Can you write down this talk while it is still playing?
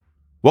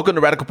Welcome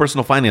to Radical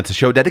Personal Finance, a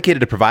show dedicated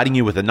to providing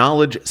you with the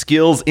knowledge,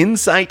 skills,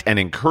 insight, and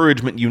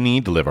encouragement you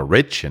need to live a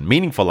rich and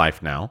meaningful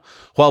life now,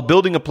 while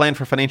building a plan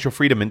for financial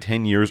freedom in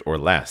 10 years or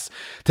less.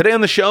 Today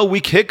on the show, we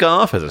kick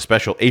off, as a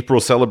special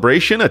April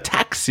celebration, a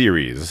tax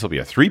series. This will be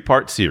a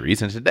 3-part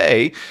series, and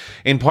today,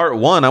 in part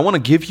 1, I want to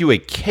give you a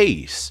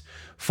case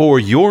for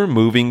your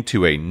moving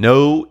to a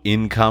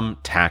no-income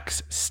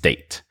tax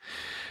state.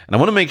 And I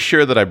want to make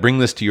sure that I bring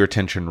this to your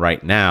attention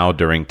right now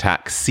during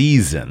tax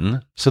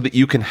season so that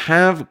you can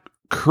have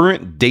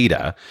current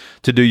data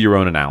to do your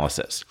own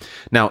analysis.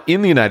 Now,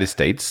 in the United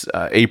States,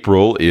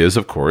 April is,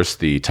 of course,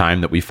 the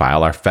time that we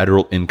file our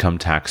federal income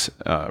tax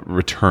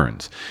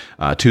returns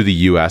to the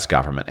U.S.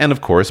 government. And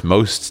of course,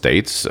 most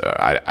states,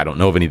 I don't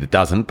know of any that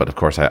doesn't, but of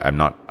course, I've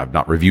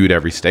not reviewed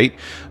every state.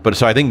 But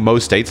so I think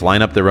most states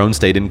line up their own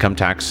state income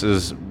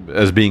taxes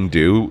as being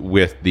due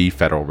with the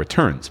federal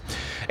returns.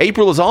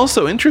 April is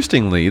also,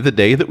 interestingly, the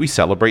day that we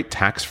celebrate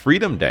Tax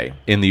Freedom Day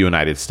in the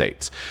United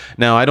States.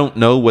 Now, I don't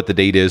know what the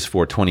date is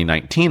for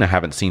 2019. I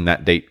haven't seen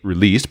that date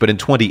released, but in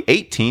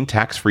 2018,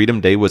 Tax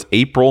Freedom Day was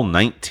April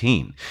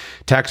 19.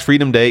 Tax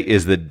Freedom Day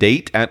is the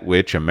date at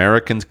which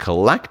Americans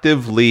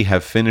collectively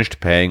have finished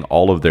paying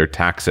all of their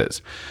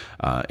taxes.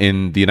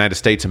 In the United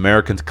States,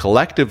 Americans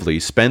collectively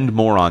spend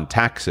more on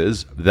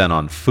taxes than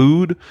on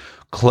food,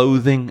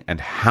 clothing, and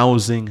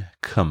housing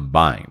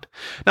combined.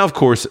 Now, of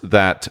course,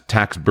 that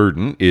tax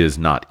burden is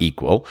not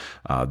equal.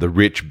 The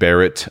rich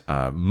bear it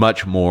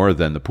much more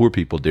than the poor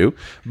people do.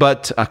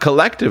 But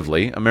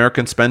collectively,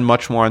 Americans spend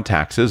much more on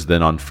taxes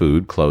than on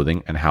food,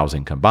 clothing, and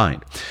housing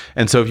combined.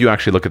 And so if you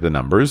actually look at the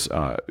numbers,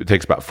 it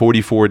takes about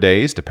 44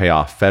 days to pay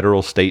off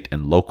federal, state,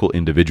 and local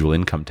individual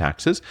income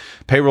taxes.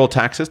 Payroll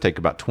taxes take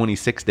about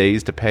 26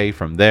 days to pay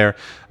from there.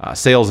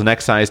 Sales and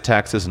excise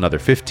taxes, another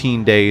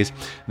 15 days.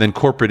 Then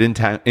corporate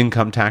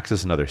income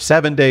taxes, another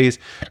 7 days.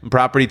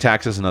 Property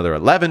taxes, another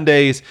 11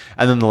 days,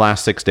 and then the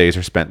last 6 days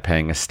are spent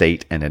paying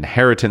estate and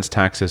inheritance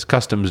taxes,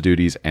 customs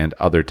duties, and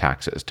other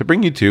taxes to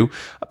bring you to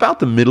about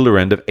the middle or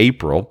end of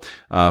April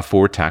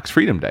for Tax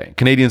Freedom Day.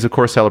 Canadians, of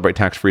course, celebrate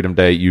Tax Freedom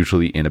Day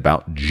usually in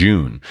about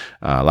June.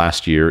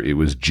 Last year, it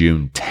was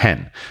June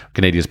 10.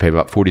 Canadians pay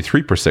about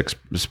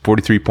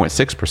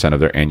 43.6% of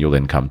their annual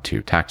income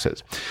to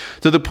taxes.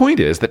 So the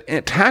point is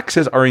that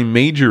taxes are a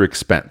major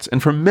expense,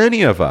 and for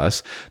many of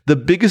us, the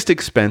biggest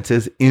expense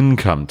is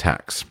income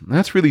tax.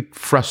 That's really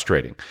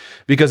frustrating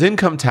because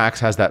income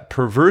tax has that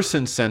perverse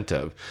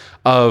incentive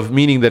of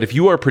meaning that if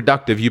you are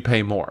productive, you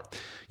pay more.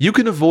 You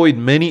can avoid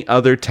many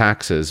other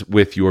taxes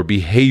with your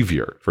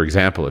behavior. For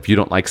example, if you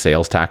don't like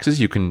sales taxes,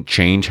 you can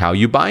change how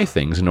you buy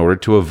things in order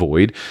to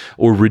avoid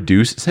or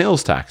reduce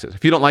sales taxes.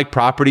 If you don't like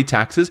property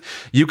taxes,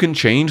 you can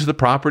change the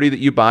property that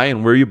you buy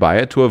and where you buy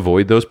it to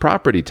avoid those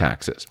property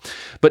taxes.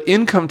 But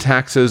income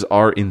taxes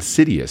are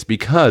insidious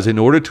because in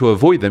order to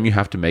avoid them, you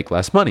have to make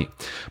less money.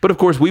 But of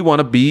course, we want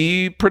to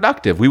be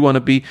productive. We want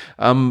to be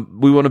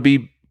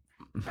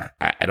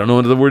I don't know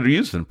another word to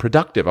use than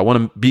productive. I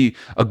want to be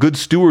a good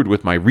steward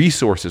with my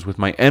resources, with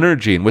my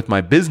energy, and with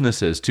my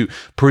businesses to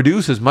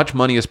produce as much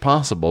money as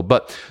possible.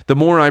 But the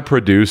more I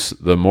produce,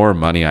 the more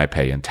money I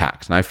pay in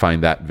tax. And I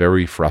find that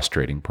very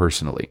frustrating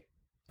personally.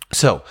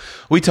 So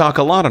we talk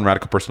a lot on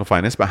Radical Personal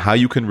Finance about how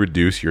you can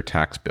reduce your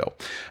tax bill.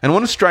 And I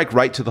want to strike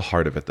right to the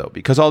heart of it, though,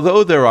 because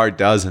although there are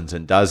dozens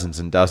and dozens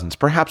and dozens,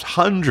 perhaps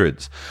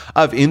hundreds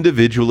of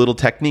individual little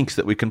techniques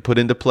that we can put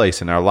into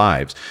place in our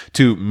lives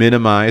to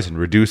minimize and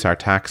reduce our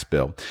tax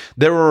bill,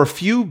 there are a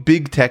few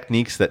big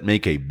techniques that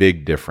make a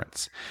big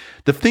difference.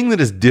 The thing that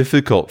is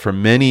difficult for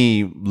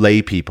many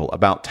lay people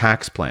about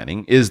tax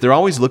planning is they're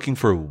always looking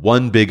for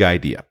one big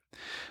idea.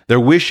 They're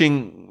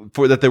wishing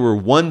for that there were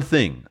one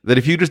thing, that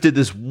if you just did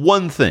this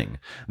one thing,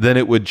 then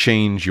it would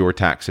change your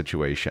tax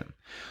situation.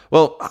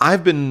 Well,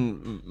 I've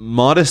been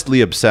modestly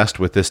obsessed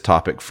with this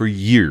topic for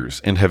years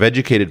and have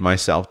educated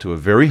myself to a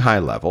very high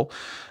level,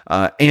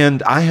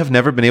 and I have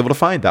never been able to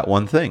find that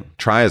one thing.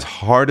 Try as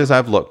hard as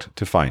I've looked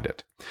to find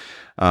it.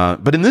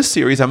 But in this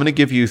series, I'm going to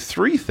give you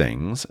 3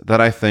 things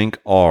that I think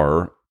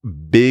are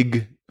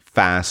big,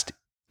 fast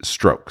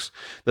strokes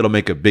that'll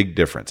make a big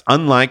difference.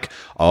 Unlike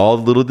all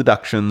the little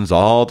deductions,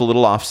 all the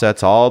little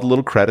offsets, all the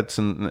little credits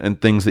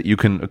and things that you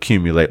can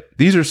accumulate,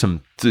 these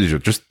are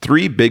just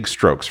 3 big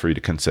strokes for you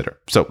to consider.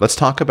 So let's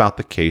talk about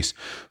the case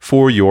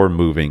for your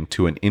moving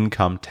to an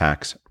income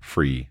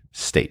tax-free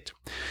state.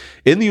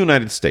 In the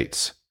United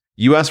States,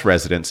 U.S.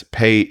 residents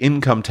pay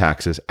income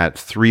taxes at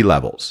 3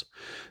 levels.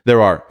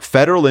 There are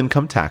federal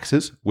income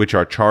taxes, which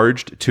are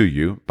charged to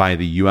you by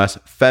the U.S.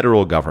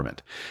 federal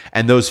government.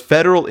 And those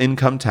federal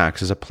income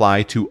taxes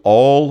apply to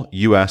all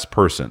U.S.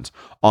 persons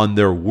on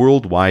their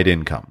worldwide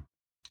income.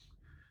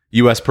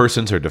 U.S.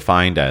 persons are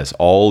defined as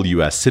all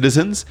U.S.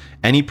 citizens,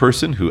 any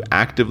person who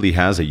actively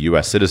has a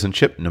U.S.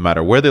 citizenship, no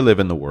matter where they live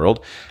in the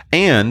world,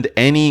 and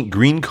any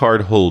green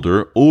card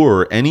holder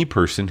or any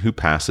person who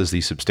passes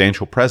the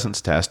substantial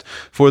presence test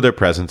for their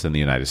presence in the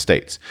United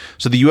States.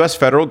 So the U.S.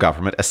 federal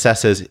government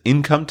assesses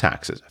income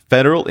taxes,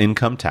 federal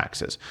income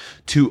taxes,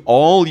 to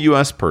all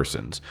U.S.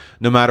 persons,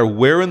 no matter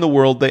where in the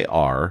world they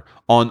are,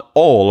 on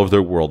all of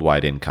their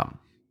worldwide income.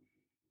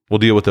 We'll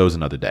deal with those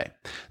another day.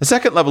 The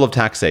second level of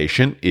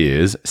taxation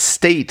is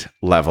state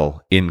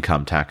level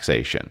income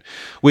taxation,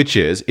 which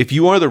is if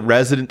you are the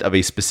resident of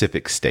a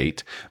specific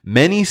state,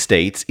 many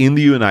states in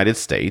the United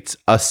States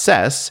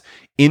assess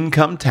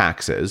income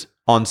taxes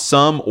on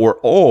some or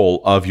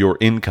all of your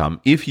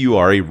income if you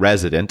are a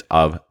resident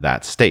of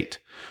that state.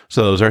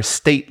 So those are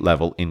state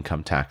level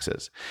income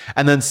taxes.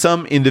 And then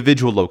some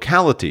individual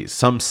localities,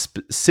 some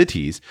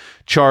cities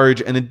charge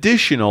an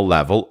additional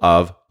level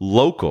of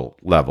local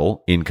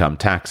level income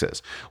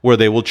taxes, where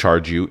they will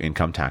charge you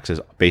income taxes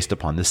based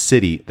upon the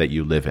city that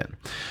you live in.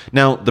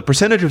 Now, the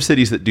percentage of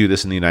cities that do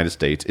this in the United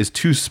States is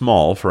too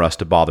small for us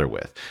to bother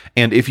with.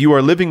 And if you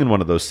are living in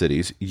one of those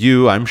cities,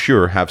 you, I'm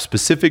sure, have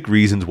specific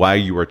reasons why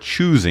you are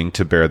choosing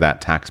to bear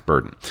that tax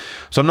burden.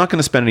 So I'm not going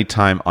to spend any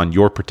time on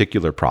your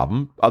particular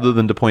problem, other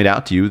than to point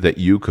out to you that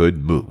you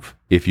could move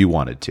if you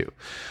wanted to.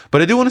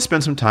 But I do want to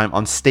spend some time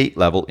on state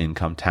level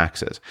income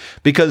taxes,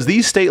 because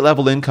these state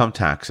level income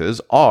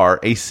taxes are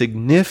a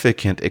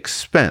significant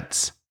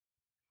expense,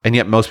 and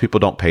yet most people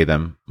don't pay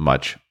them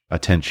much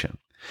attention.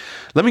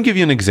 Let me give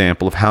you an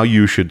example of how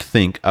you should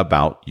think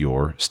about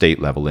your state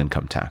level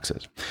income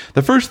taxes.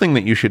 The first thing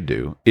that you should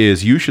do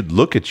is you should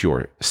look at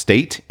your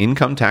state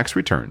income tax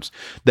returns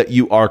that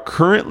you are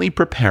currently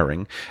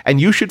preparing,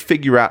 and you should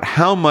figure out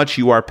how much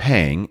you are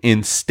paying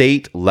in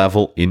state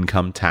level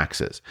income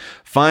taxes.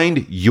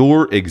 Find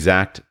your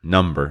exact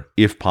number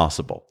if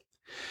possible.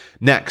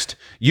 Next,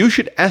 you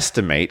should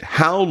estimate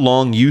how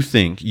long you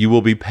think you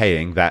will be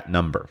paying that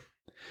number.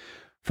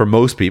 For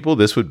most people,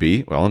 this would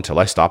be, well, until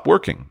I stop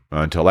working,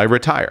 until I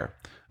retire.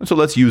 And so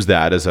let's use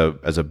that as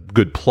a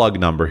good plug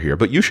number here,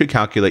 but you should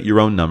calculate your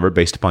own number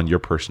based upon your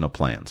personal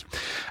plans.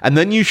 And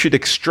then you should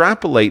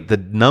extrapolate the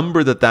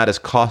number that is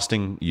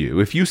costing you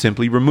if you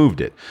simply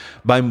removed it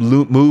by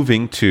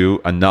moving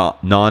to a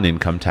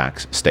non-income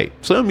tax state.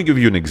 So let me give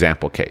you an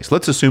example case.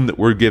 Let's assume that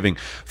we're giving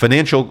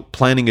financial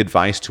planning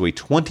advice to a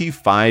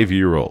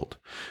 25-year-old.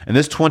 And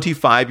this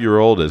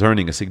 25-year-old is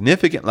earning a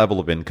significant level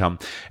of income,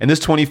 and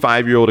this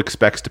 25-year-old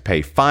expects to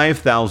pay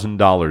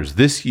 $5,000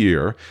 this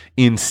year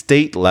in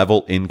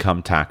state-level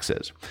income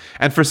taxes.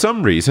 And for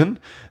some reason,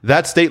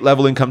 that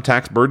state-level income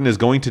tax burden is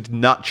going to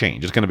not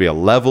change. It's going to be a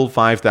level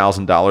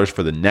 $5,000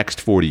 for the next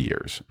 40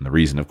 years. And the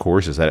reason, of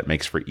course, is that it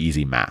makes for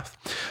easy math.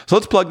 So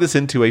let's plug this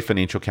into a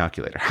financial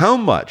calculator. How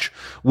much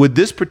would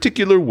this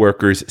particular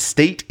worker's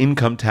state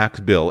income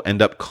tax bill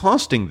end up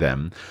costing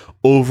them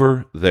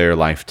over their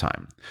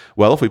lifetime?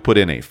 Well, if we put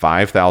in a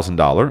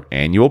 $5,000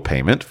 annual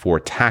payment for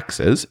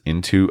taxes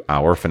into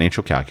our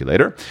financial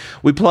calculator,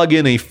 we plug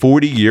in a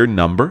 40-year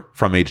number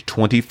from age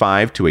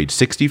 25 to age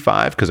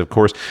 65, because of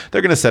course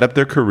they're going to set up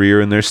their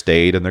career in their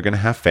state and they're going to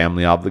have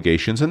family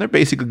obligations, and they're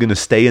basically going to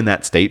stay in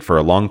that state for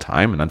a long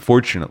time. And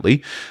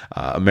unfortunately,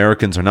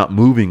 Americans are not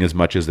moving as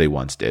much as they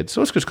once did.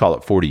 So let's just call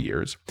it 40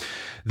 years.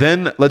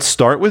 Then let's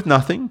start with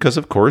nothing, because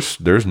of course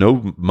there's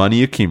no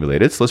money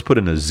accumulated. So let's put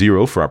in a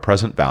 0 for our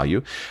present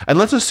value. And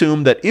let's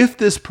assume that if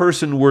this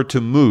person were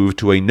to move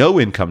to a no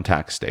income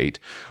tax state,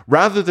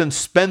 rather than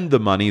spend the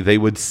money, they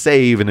would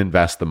save and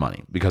invest the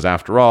money. Because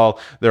after all,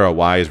 they're a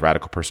wise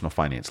radical personal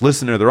finance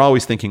listener. They're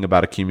always thinking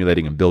about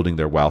accumulating and building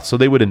their wealth. So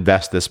they would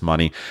invest this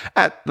money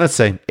at, let's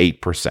say,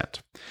 8%.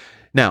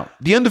 Now, at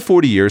the end of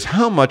 40 years,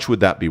 how much would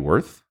that be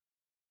worth?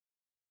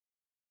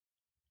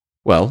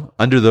 Well,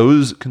 under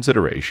those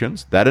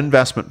considerations, that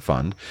investment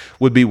fund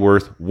would be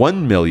worth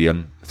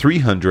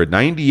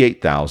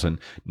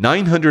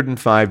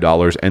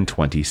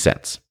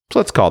 $1,398,905.20. So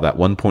let's call that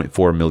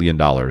 $1.4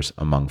 million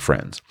among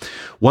friends.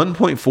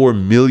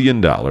 $1.4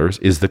 million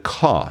is the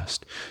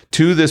cost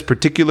to this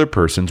particular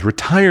person's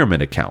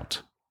retirement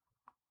account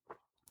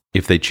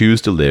if they choose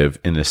to live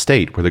in a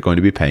state where they're going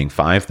to be paying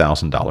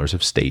 $5,000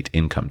 of state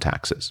income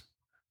taxes.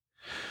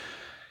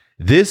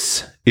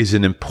 This is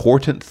an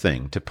important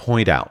thing to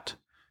point out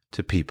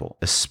to people,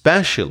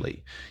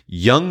 especially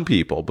young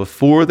people,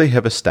 before they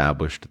have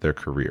established their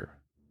career.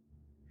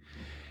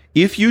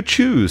 If you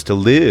choose to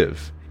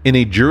live in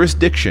a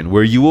jurisdiction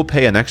where you will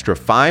pay an extra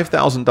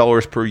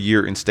 $5,000 per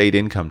year in state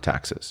income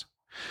taxes,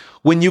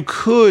 when you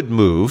could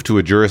move to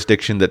a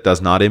jurisdiction that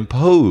does not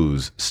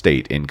impose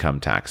state income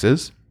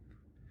taxes,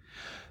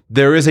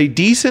 there is a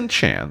decent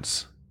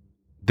chance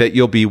that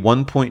you'll be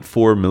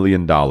 $1.4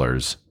 million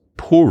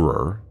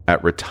poorer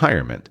at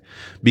retirement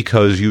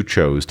because you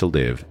chose to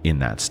live in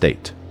that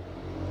state.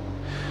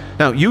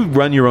 Now, you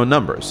run your own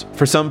numbers.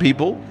 For some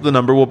people, the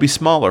number will be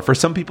smaller. For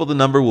some people, the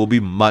number will be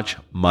much,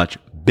 much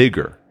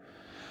bigger.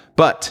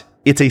 But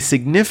it's a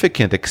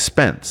significant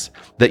expense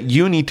that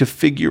you need to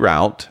figure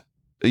out.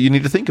 You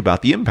need to think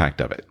about the impact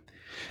of it.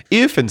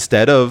 If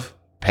instead of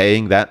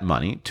paying that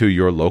money to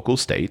your local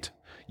state,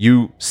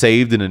 you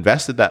saved and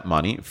invested that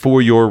money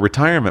for your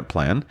retirement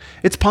plan,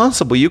 it's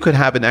possible you could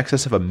have in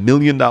excess of $1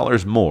 million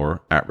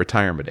more at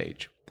retirement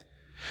age.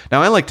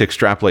 Now, I like to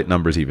extrapolate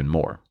numbers even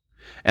more.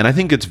 And I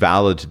think it's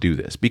valid to do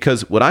this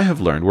because what I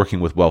have learned working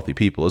with wealthy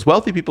people is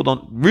wealthy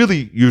people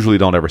usually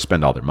don't ever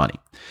spend all their money.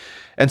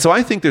 And so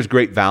I think there's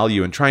great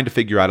value in trying to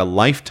figure out a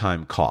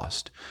lifetime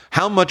cost.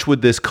 How much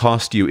would this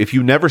cost you if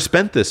you never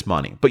spent this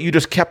money, but you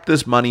just kept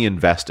this money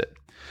invested?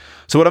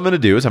 So what I'm going to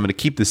do is I'm going to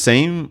keep the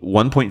same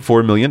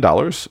 $1.4 million,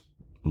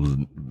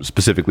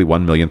 specifically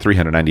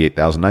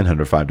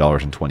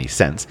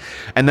 $1,398,905.20.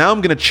 And now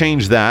I'm going to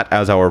change that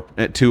as our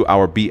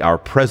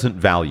present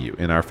value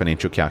in our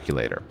financial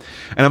calculator.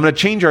 And I'm going to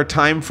change our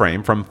time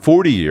frame from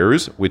 40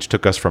 years, which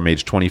took us from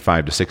age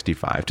 25 to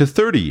 65, to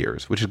 30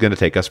 years, which is going to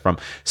take us from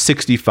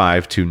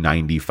 65 to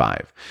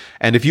 95.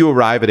 And if you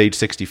arrive at age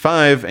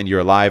 65 and you're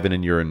alive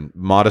and you're in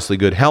modestly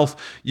good health,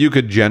 you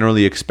could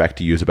generally expect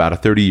to use about a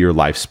 30-year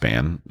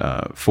lifespan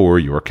for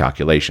your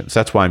calculations.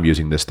 That's why I'm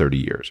using this 30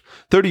 years.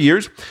 30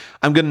 years,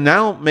 I'm going to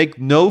now make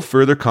no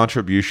further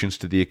contributions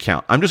to the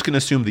account. I'm just going to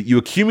assume that you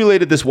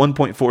accumulated this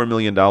 $1.4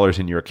 million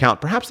in your account.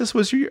 Perhaps this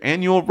was your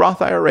annual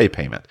Roth IRA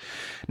payment.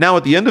 Now,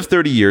 at the end of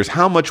 30 years,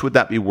 how much would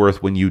that be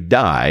worth when you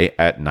die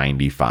at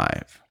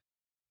 95?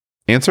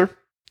 Answer?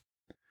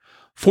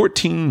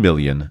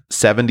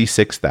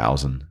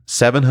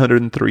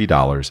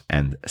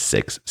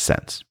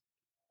 $14,076,703.06.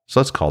 So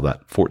let's call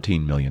that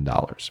 $14 million.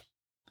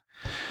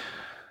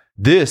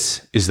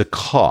 This is the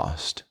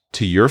cost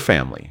to your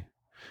family,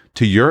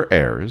 to your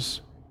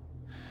heirs,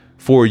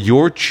 for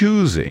your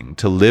choosing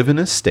to live in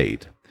a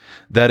state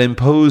that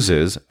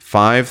imposes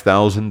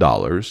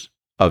 $5,000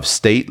 of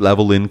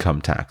state-level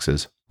income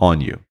taxes on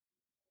you.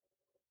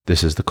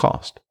 This is the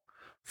cost.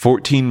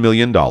 $14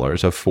 million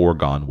of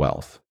foregone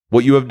wealth.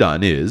 What you have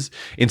done is,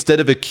 instead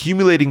of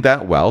accumulating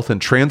that wealth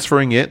and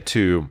transferring it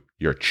to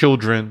your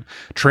children,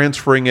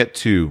 transferring it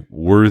to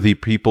worthy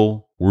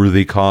people,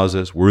 worthy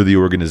causes, worthy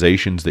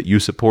organizations that you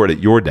support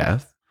at your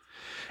death,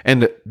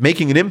 and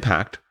making an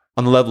impact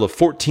on the level of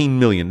 $14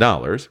 million,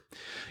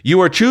 you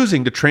are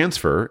choosing to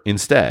transfer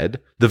instead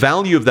the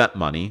value of that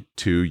money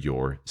to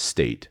your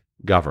state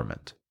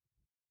government.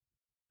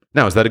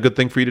 Now, is that a good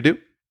thing for you to do?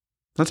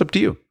 That's up to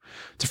you.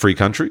 It's a free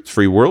country, it's a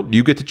free world.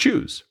 You get to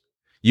choose.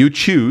 You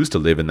choose to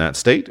live in that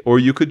state, or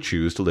you could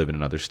choose to live in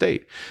another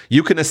state.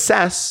 You can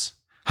assess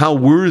how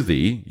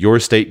worthy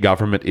your state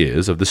government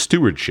is of the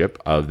stewardship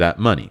of that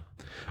money.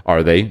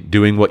 Are they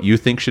doing what you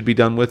think should be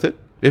done with it?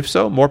 If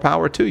so, more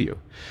power to you.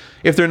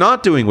 If they're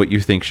not doing what you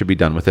think should be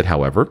done with it,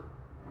 however,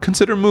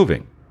 consider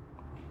moving.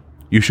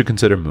 You should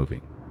consider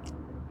moving.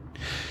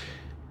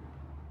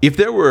 If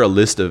there were a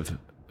list of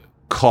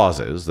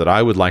causes that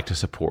I would like to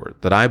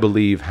support that I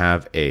believe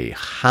have a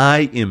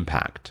high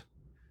impact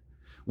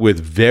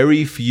with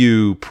very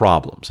few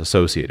problems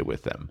associated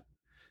with them,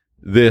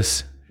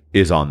 this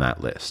is on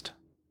that list.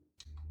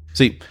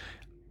 See,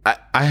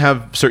 I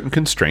have certain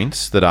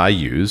constraints that I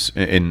use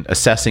in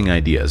assessing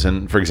ideas.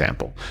 And for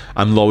example,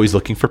 I'm always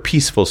looking for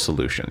peaceful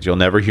solutions. You'll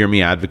never hear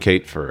me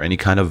advocate for any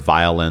kind of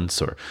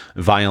violence or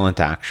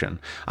violent action.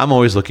 I'm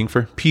always looking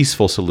for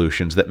peaceful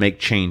solutions that make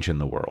change in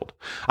the world.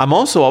 I'm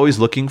also always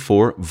looking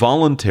for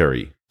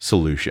voluntary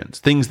solutions,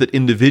 things that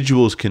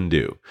individuals can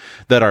do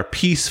that are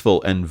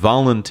peaceful and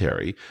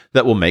voluntary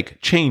that will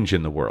make change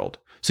in the world.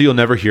 So you'll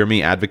never hear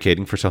me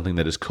advocating for something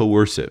that is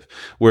coercive,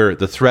 where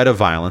the threat of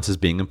violence is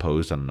being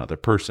imposed on another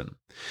person.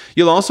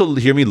 You'll also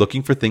hear me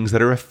looking for things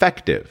that are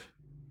effective.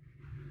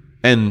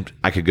 And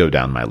I could go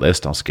down my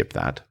list, I'll skip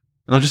that.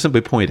 And I'll just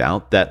simply point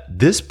out that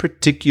this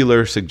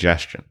particular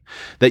suggestion,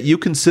 that you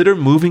consider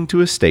moving to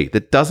a state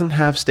that doesn't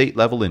have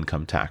state-level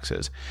income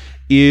taxes,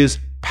 is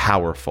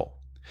powerful.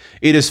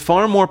 It is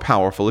far more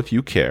powerful if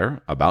you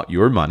care about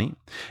your money.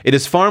 It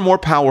is far more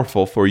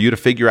powerful for you to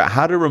figure out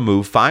how to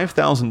remove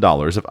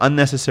 $5,000 of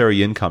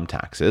unnecessary income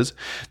taxes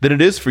than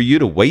it is for you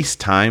to waste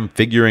time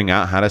figuring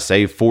out how to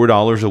save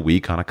 $4 a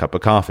week on a cup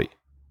of coffee.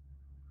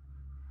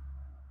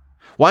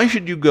 Why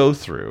should you go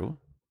through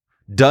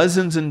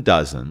dozens and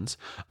dozens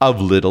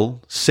of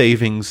little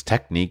savings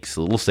techniques,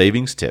 little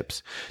savings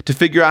tips to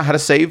figure out how to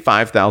save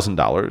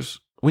 $5,000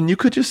 when you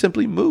could just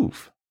simply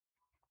move?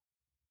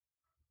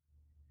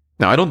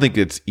 Now, I don't think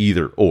it's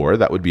either or.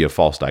 That would be a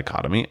false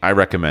dichotomy. I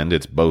recommend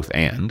it's both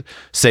and.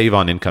 Save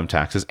on income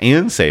taxes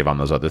and save on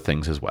those other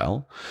things as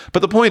well. But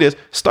the point is,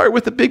 start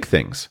with the big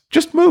things.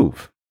 Just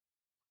move.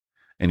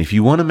 And if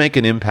you want to make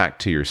an impact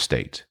to your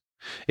state,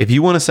 if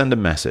you want to send a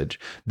message,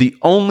 the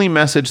only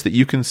message that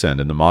you can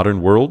send in the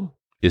modern world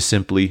is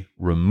simply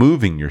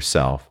removing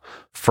yourself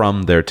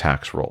from their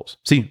tax rolls.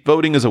 See,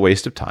 voting is a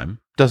waste of time.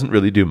 Doesn't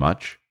really do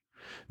much.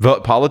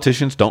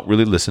 Politicians don't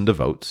really listen to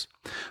votes,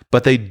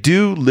 but they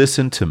do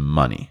listen to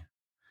money.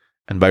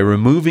 And by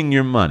removing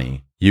your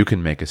money, you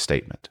can make a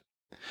statement.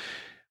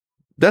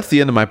 That's the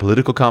end of my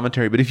political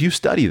commentary, but if you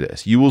study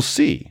this, you will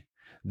see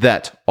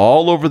that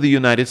all over the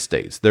United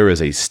States, there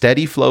is a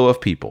steady flow of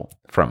people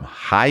from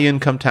high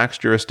income tax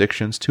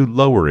jurisdictions to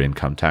lower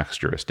income tax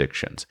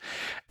jurisdictions.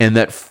 And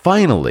that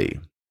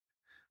finally,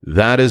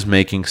 that is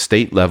making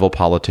state level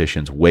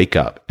politicians wake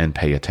up and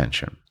pay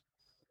attention.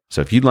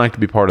 So if you'd like to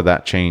be part of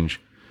that change,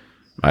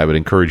 I would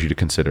encourage you to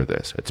consider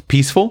this. It's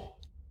peaceful.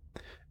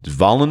 It's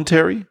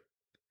voluntary.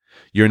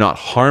 You're not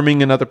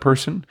harming another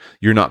person.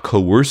 You're not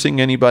coercing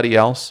anybody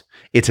else.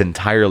 It's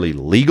entirely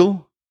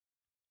legal.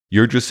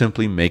 You're just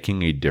simply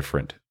making a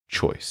different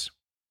choice.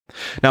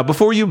 Now,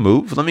 before you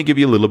move, let me give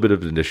you a little bit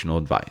of additional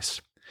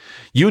advice.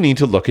 You need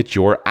to look at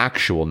your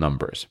actual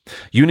numbers.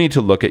 You need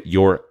to look at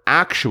your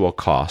actual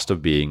cost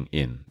of being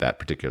in that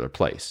particular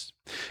place.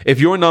 If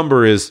your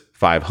number is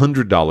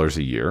 $500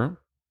 a year,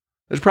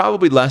 there's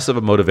probably less of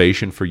a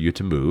motivation for you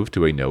to move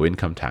to a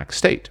no-income tax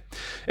state,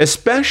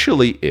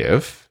 especially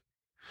if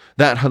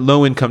that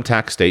low-income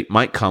tax state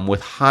might come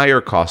with higher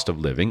cost of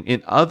living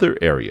in other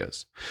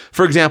areas.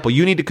 For example,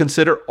 you need to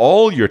consider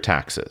all your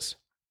taxes.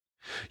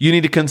 You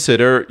need to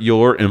consider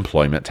your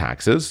employment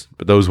taxes,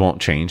 but those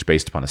won't change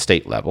based upon a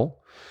state level.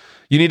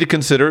 You need to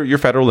consider your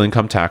federal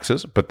income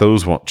taxes, but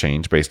those won't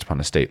change based upon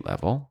a state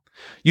level.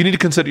 You need to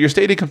consider your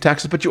state income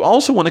taxes, but you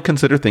also want to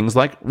consider things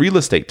like real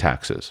estate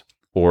taxes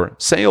or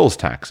sales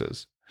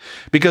taxes.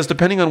 Because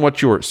depending on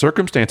what your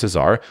circumstances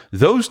are,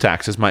 those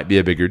taxes might be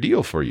a bigger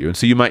deal for you. And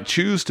so you might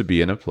choose to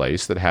be in a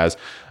place that has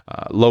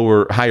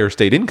higher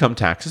state income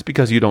taxes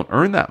because you don't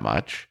earn that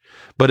much,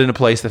 but in a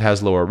place that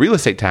has lower real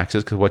estate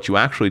taxes because what you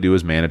actually do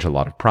is manage a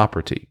lot of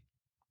property.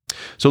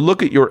 So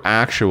look at your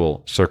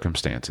actual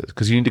circumstances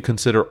because you need to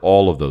consider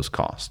all of those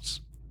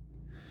costs.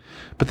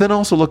 But then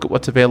also look at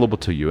what's available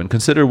to you and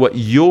consider what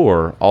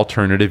your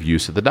alternative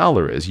use of the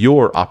dollar is,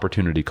 your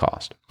opportunity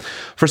cost.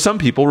 For some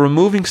people,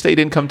 removing state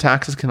income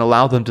taxes can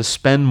allow them to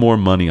spend more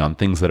money on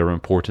things that are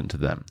important to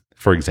them.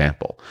 For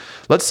example,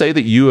 let's say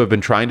that you have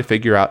been trying to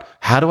figure out,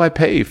 how do I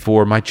pay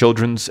for my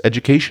children's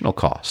educational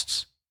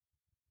costs?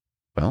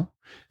 Well,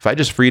 if I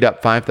just freed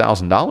up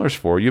 $5,000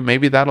 for you,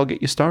 maybe that'll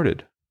get you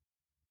started.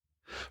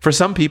 For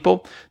some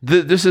people,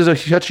 this is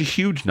such a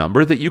huge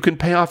number that you can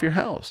pay off your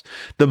house.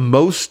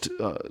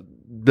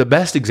 The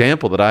best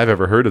example that I've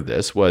ever heard of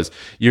this was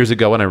years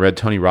ago when I read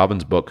Tony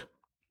Robbins' book,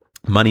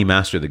 Money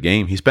Master the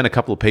Game. He spent a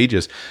couple of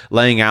pages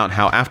laying out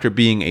how after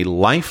being a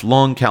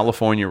lifelong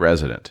California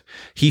resident,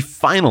 he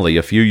finally,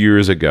 a few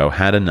years ago,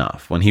 had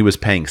enough when he was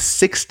paying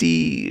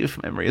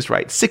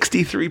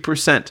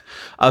 63%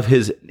 of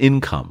his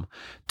income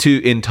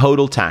in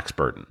total tax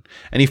burden.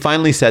 And he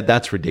finally said,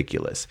 that's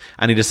ridiculous.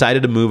 And he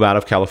decided to move out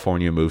of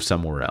California and move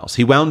somewhere else.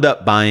 He wound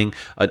up buying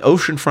an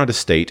oceanfront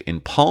estate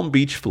in Palm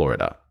Beach,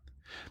 Florida.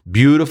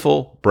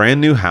 Beautiful, brand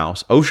new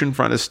house,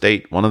 oceanfront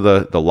estate, one of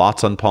the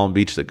lots on Palm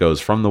Beach that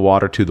goes from the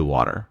water to the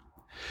water.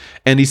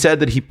 And he said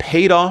that he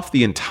paid off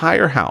the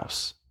entire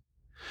house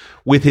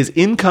with his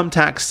income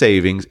tax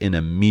savings in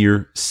a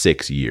mere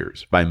 6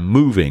 years by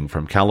moving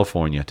from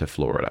California to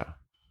Florida.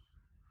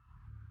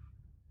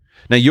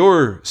 Now,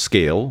 your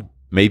scale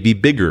may be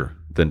bigger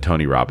than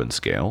Tony Robbins'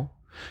 scale.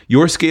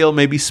 Your scale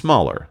may be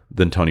smaller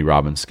than Tony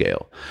Robbins'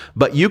 scale,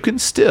 but you can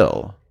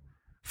still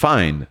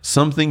find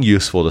something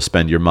useful to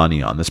spend your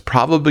money on that's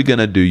probably going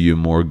to do you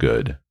more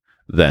good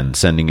than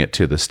sending it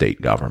to the state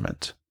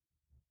government.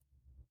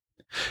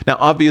 Now,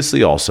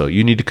 obviously, also,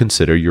 you need to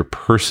consider your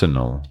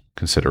personal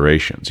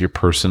considerations, your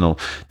personal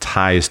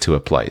ties to a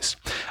place.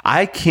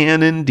 I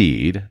can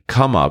indeed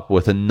come up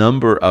with a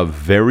number of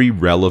very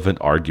relevant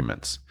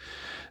arguments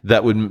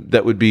that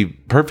would be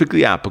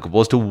perfectly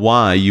applicable as to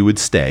why you would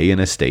stay in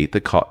a state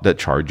that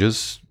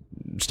charges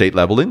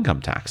state-level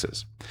income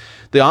taxes.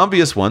 The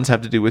obvious ones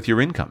have to do with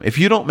your income. If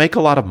you don't make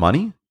a lot of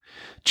money,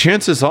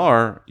 chances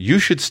are you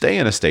should stay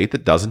in a state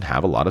that doesn't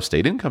have a lot of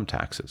state income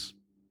taxes.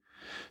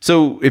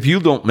 So if you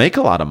don't make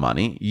a lot of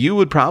money, you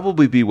would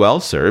probably be well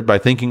served by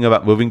thinking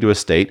about moving to a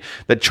state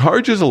that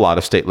charges a lot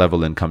of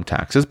state-level income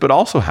taxes, but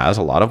also has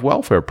a lot of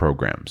welfare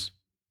programs.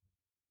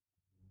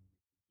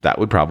 That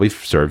would probably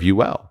serve you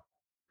well.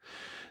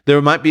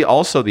 There might be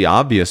also the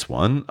obvious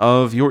one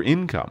of your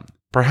income.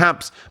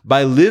 Perhaps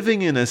by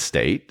living in a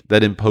state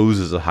that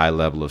imposes a high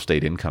level of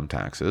state income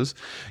taxes,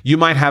 you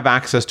might have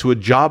access to a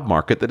job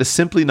market that is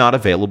simply not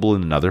available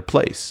in another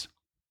place.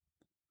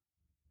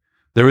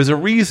 There is a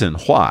reason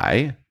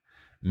why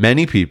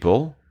many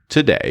people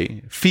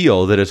today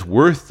feel that it's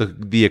worth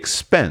the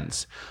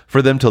expense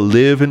for them to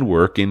live and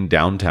work in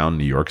downtown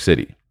New York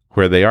City,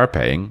 where they are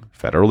paying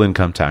federal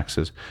income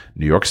taxes,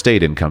 New York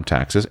State income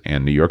taxes,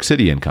 and New York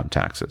City income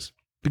taxes,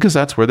 because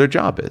that's where their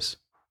job is.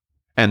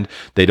 And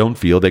they don't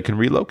feel they can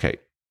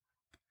relocate.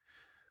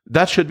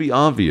 That should be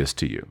obvious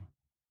to you.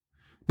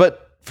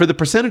 But for the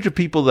percentage of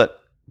people that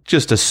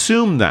just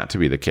assume that to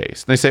be the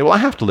case, they say, well, I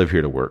have to live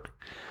here to work.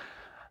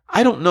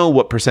 I don't know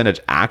what percentage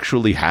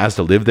actually has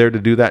to live there to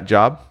do that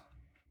job.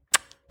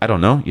 I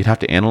don't know. You'd have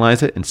to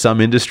analyze it. In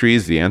some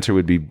industries, the answer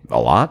would be a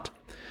lot.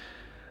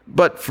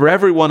 But for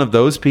every one of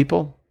those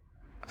people,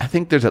 I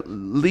think there's at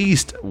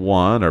least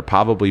one or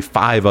probably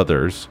 5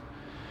 others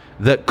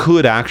that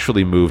could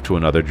actually move to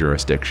another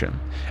jurisdiction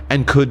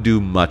and could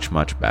do much,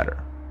 much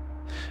better.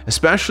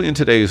 Especially in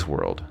today's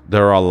world,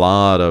 there are a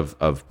lot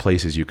of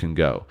places you can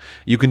go.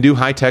 You can do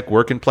high-tech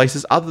work in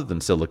places other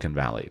than Silicon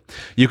Valley.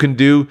 You can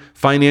do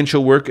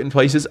financial work in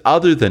places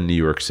other than New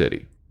York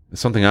City. It's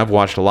something I've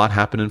watched a lot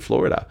happen in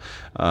Florida,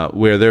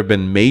 where there have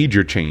been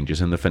major changes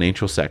in the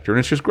financial sector, and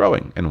it's just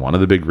growing. And one of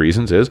the big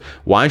reasons is,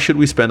 why should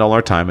we spend all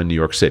our time in New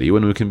York City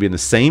when we can be in the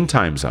same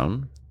time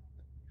zone,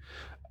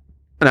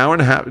 an hour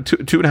and a half,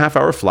 2.5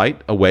 hour flight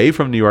away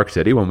from New York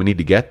City when we need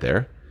to get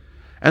there,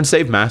 and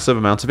save massive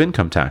amounts of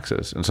income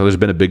taxes. And so there's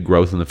been a big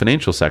growth in the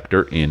financial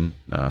sector in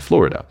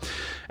Florida.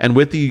 And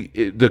with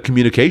the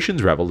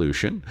communications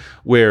revolution,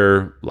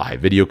 where live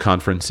video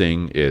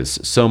conferencing is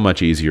so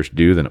much easier to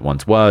do than it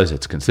once was,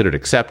 it's considered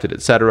accepted,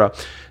 etc.,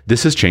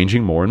 this is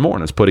changing more and more,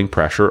 and it's putting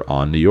pressure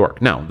on New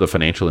York. Now, the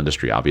financial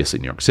industry, obviously,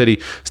 New York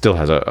City still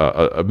has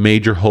a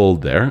major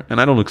hold there, and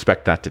I don't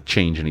expect that to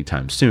change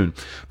anytime soon.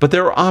 But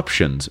there are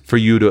options for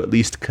you to at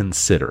least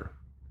consider.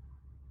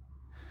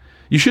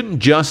 You shouldn't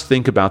just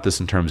think about this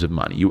in terms of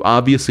money. You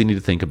obviously need to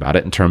think about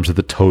it in terms of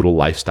the total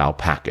lifestyle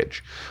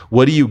package.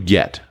 What do you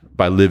get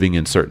by living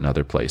in certain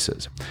other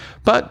places?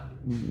 But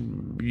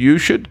you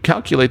should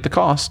calculate the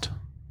cost.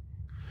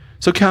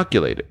 So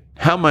calculate it.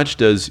 How much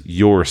does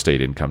your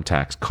state income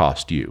tax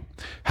cost you?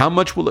 How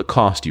much will it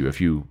cost you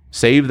if you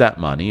save that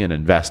money and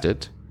invest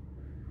it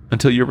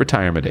until your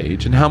retirement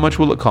age? And how much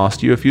will it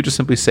cost you if you just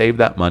simply save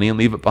that money and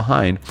leave it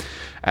behind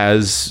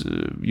as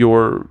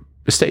your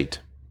estate?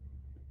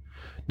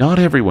 Not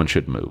everyone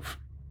should move,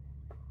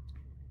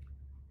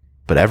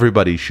 but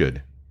everybody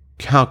should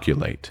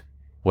calculate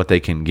what they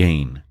can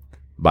gain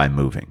by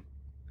moving.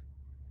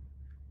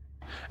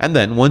 And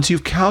then once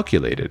you've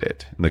calculated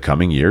it in the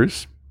coming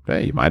years,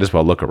 hey, you might as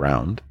well look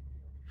around.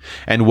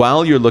 And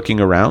while you're looking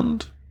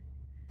around,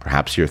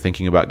 perhaps you're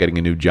thinking about getting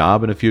a new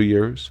job in a few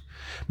years.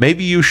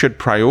 Maybe you should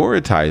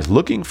prioritize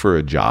looking for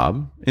a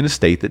job in a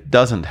state that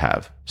doesn't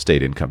have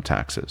state income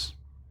taxes.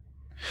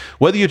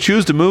 Whether you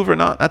choose to move or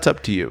not, that's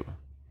up to you.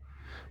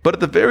 But at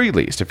the very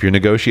least, if you're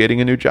negotiating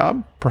a new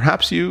job,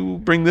 perhaps you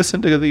bring this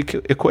into the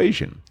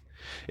equation.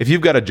 If you've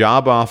got a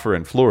job offer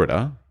in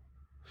Florida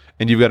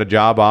and you've got a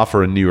job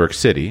offer in New York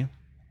City,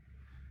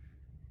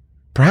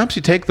 perhaps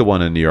you take the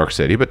one in New York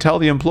City, but tell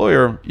the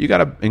employer, you got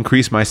to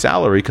increase my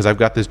salary because I've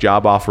got this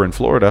job offer in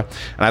Florida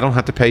and I don't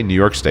have to pay New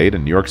York State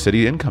and New York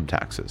City income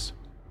taxes.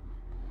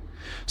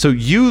 So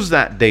use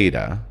that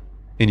data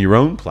in your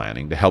own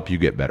planning to help you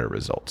get better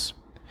results.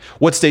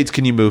 What states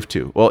can you move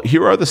to? Well,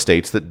 here are the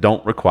states that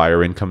don't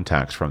require income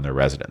tax from their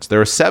residents.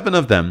 There are 7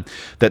 of them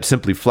that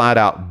simply flat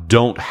out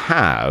don't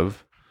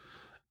have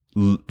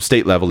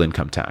state level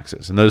income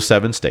taxes. And those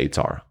 7 states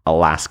are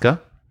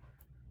Alaska,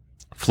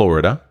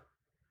 Florida,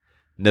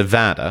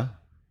 Nevada,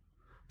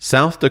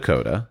 South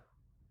Dakota,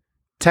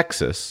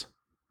 Texas,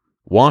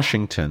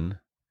 Washington,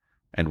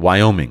 and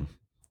Wyoming.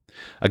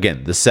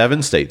 Again, the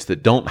 7 states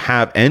that don't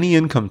have any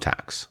income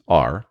tax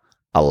are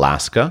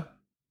Alaska,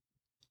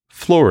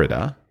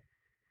 Florida,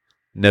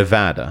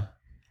 Nevada,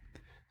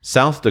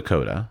 South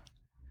Dakota,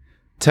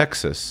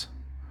 Texas,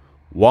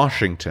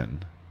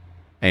 Washington,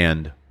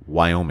 and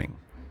Wyoming.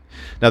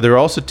 Now, there are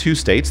also 2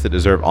 states that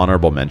deserve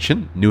honorable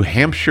mention. New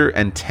Hampshire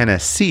and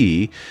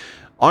Tennessee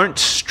aren't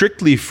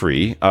strictly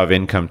free of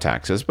income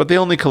taxes, but they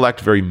only collect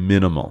very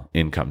minimal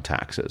income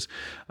taxes.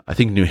 I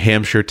think New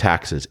Hampshire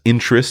taxes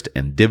interest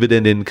and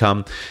dividend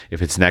income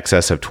if it's in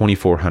excess of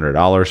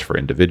 $2,400 for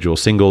individual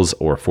singles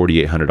or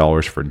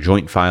 $4,800 for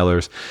joint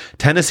filers.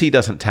 Tennessee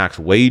doesn't tax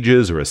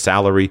wages or a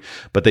salary,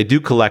 but they do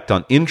collect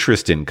on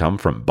interest income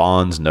from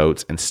bonds,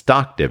 notes, and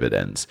stock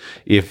dividends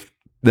if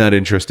that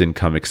interest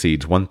income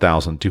exceeds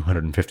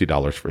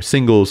 $1,250 for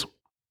singles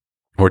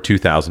or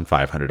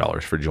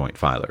 $2,500 for joint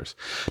filers.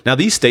 Now,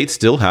 these states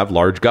still have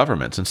large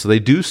governments, and so they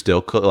do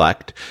still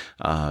collect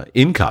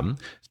income.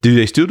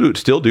 They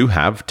still do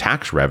have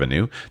tax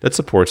revenue that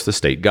supports the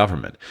state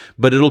government,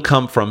 but it'll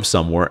come from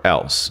somewhere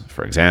else.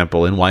 For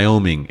example, in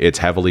Wyoming, it's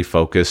heavily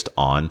focused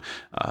on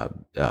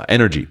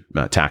energy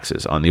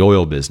taxes on the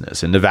oil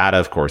business. In Nevada,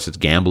 of course, it's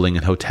gambling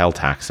and hotel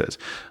taxes.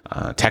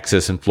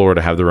 Texas and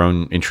Florida have their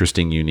own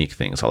interesting, unique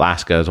things.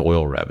 Alaska has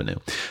oil revenue.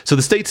 So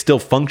the states still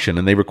function,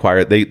 and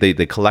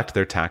they collect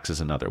their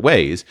taxes in other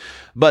ways,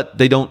 but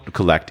they don't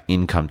collect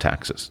income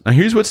taxes. Now,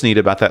 here's what's neat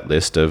about that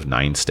list of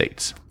 9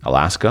 states: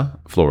 Alaska,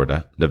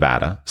 Florida,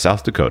 Nevada,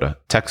 South Dakota,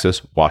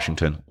 Texas,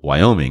 Washington,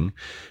 Wyoming,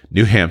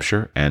 New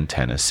Hampshire, and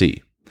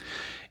Tennessee.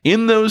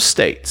 In those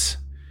states,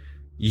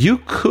 you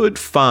could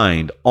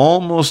find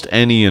almost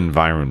any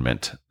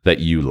environment that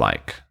you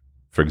like.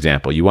 For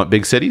example, you want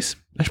big cities?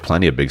 There's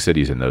plenty of big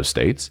cities in those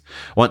states.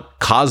 Want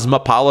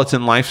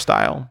cosmopolitan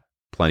lifestyle?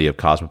 Plenty of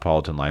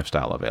cosmopolitan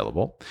lifestyle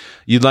available.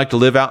 You'd like to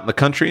live out in the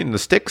country in the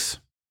sticks?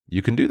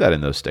 You can do that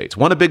in those states.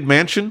 Want a big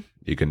mansion?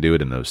 You can do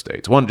it in those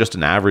states. Want just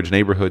an average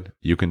neighborhood?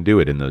 You can do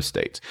it in those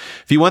states.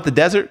 If you want the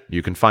desert,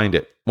 you can find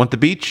it. Want the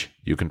beach?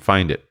 You can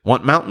find it.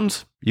 Want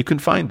mountains? You can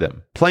find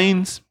them.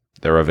 Plains?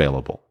 They're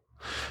available.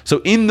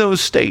 So in those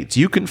states,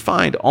 you can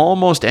find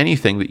almost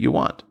anything that you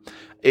want.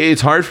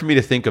 It's hard for me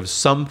to think of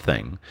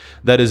something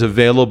that is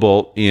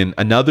available in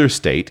another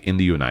state in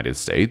the United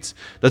States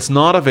that's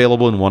not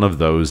available in one of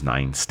those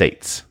 9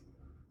 states,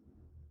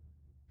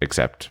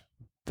 except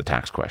the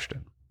tax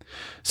question.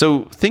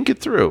 So think it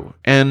through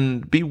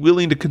and be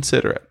willing to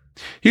consider it.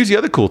 Here's the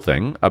other cool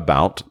thing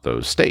about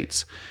those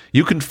states.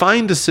 You can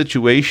find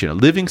a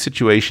living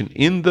situation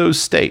in those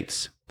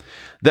states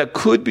that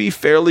could be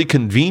fairly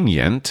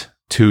convenient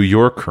to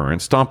your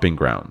current stomping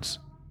grounds.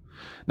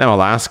 Now,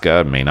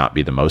 Alaska may not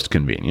be the most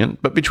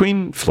convenient, but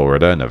between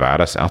Florida,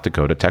 Nevada, South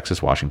Dakota,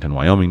 Texas, Washington,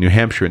 Wyoming, New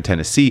Hampshire, and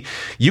Tennessee,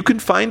 you can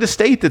find a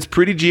state that's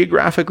pretty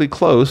geographically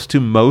close to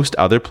most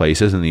other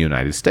places in the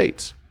United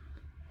States.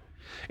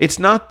 It's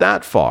not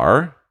that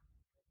far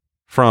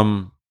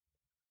from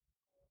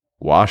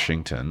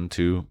Washington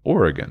to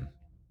Oregon.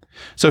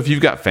 So if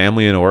you've got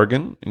family in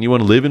Oregon and you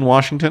want to live in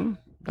Washington,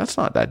 that's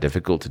not that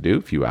difficult to do.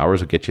 A few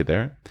hours will get you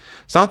there.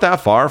 It's not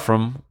that far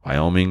from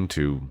Wyoming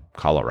to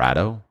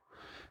Colorado.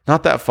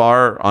 Not that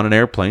far on an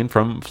airplane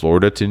from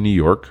Florida to New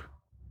York.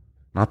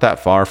 Not that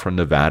far from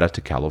Nevada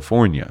to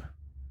California.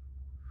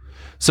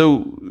 So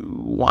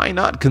why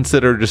not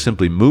consider just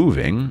simply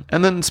moving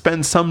and then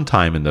spend some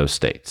time in those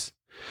states?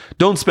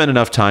 Don't spend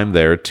enough time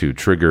there to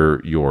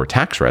trigger your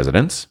tax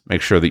residence.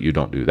 Make sure that you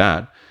don't do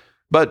that.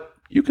 But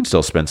you can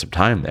still spend some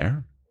time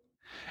there.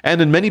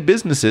 And in many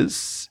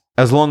businesses,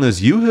 as long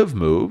as you have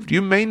moved,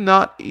 you may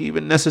not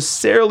even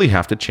necessarily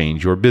have to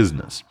change your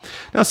business.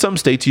 Now, some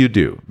states you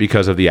do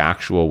because of the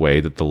actual way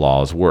that the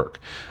laws work.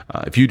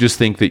 If you just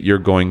think that you're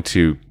going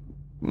to,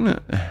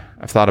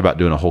 I've thought about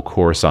doing a whole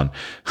course on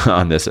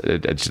this. I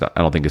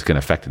don't think it's going to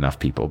affect enough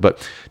people,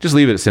 but just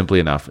leave it simply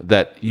enough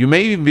that you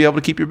may even be able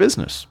to keep your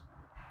business.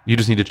 You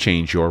just need to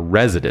change your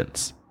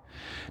residence.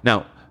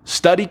 Now,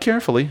 study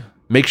carefully.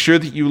 Make sure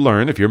that you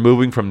learn if you're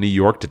moving from New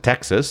York to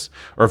Texas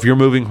or if you're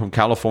moving from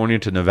California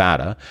to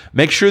Nevada,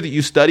 make sure that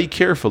you study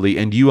carefully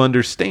and you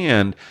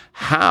understand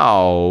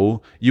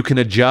how you can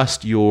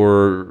adjust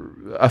your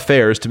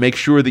affairs to make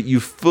sure that you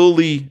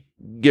fully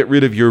get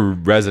rid of your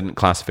resident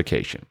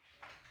classification.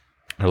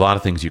 There are a lot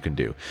of things you can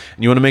do.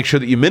 And you want to make sure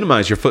that you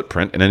minimize your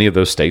footprint in any of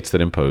those states that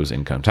impose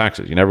income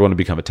taxes. You never want to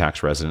become a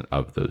tax resident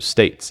of those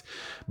states.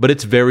 But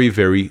it's very,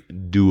 very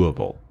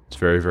doable. It's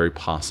very, very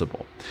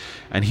possible.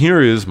 And here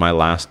is my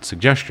last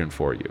suggestion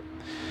for you.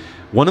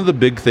 One of the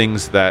big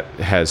things that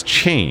has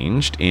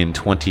changed in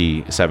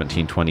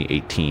 2017,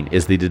 2018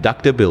 is the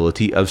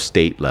deductibility of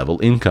state-level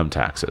income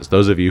taxes.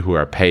 Those of you who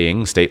are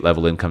paying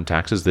state-level income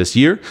taxes this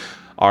year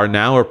are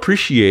now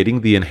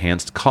appreciating the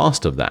enhanced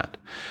cost of that.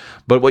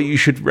 But what you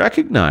should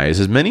recognize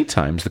is many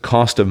times the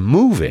cost of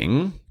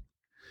moving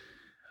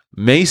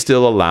may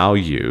still allow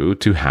you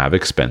to have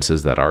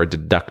expenses that are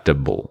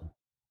deductible.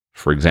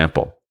 For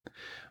example,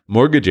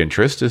 mortgage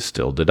interest is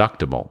still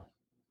deductible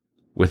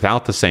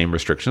without the same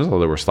restrictions, although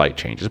there were slight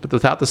changes, but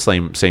without the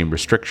same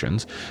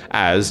restrictions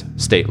as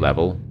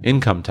state-level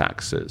income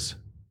taxes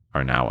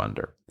are now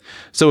under.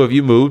 So if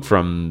you moved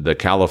from the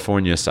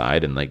California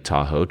side in Lake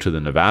Tahoe to the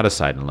Nevada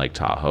side in Lake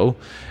Tahoe,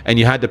 and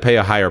you had to pay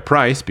a higher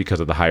price because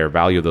of the higher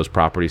value of those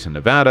properties in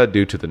Nevada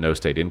due to the no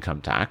state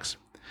income tax,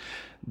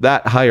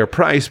 that higher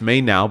price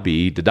may now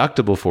be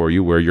deductible for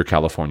you where your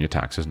California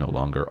taxes no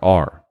longer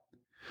are.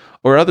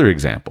 Or other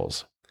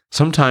examples.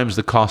 Sometimes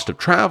the cost of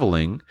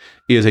traveling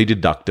is a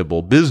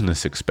deductible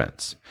business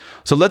expense.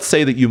 So let's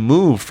say that you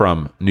move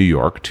from New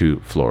York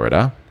to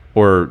Florida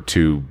or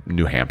to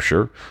New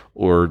Hampshire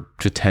or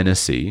to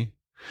Tennessee,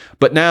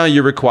 but now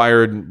you're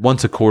required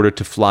once a quarter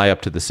to fly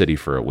up to the city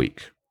for a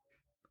week.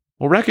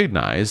 Well,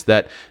 recognize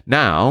that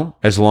now,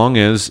 as long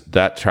as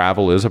that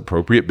travel is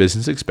appropriate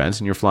business expense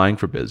and you're flying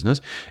for business,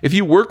 if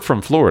you work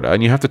from Florida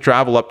and you have to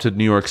travel up to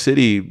New York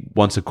City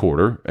once a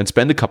quarter and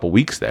spend a couple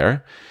weeks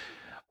there,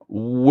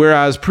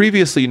 whereas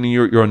previously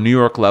your New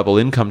York level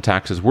income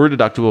taxes were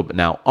deductible, but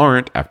now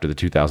aren't after the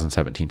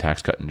 2017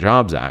 Tax Cut and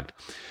Jobs Act,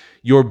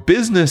 your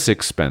business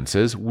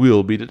expenses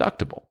will be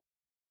deductible.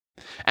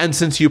 And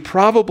since you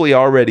probably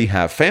already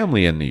have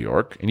family in New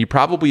York and you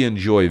probably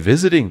enjoy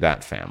visiting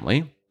that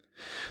family,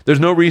 there's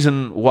no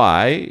reason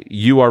why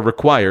you are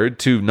required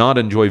to not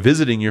enjoy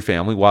visiting your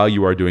family while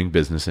you are doing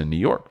business in New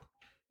York.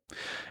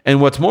 And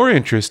what's more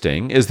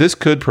interesting is this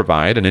could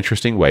provide an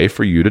interesting way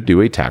for you to do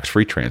a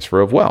tax-free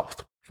transfer of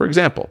wealth. For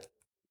example,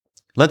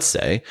 let's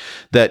say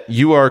that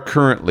you are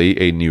currently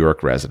a New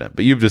York resident,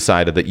 but you've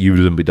decided that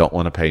you don't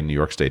want to pay New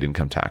York state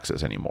income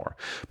taxes anymore.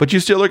 But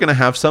you still are going to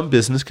have some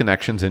business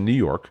connections in New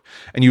York,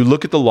 and you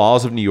look at the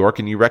laws of New York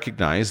and you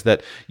recognize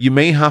that you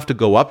may have to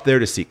go up there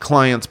to see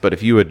clients, but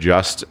if you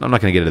adjust, I'm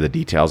not going to get into the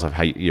details of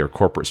how your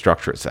corporate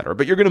structure, et cetera,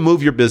 but you're going to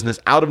move your business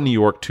out of New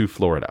York to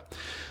Florida.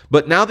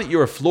 But now that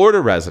you're a Florida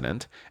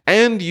resident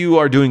and you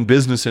are doing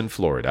business in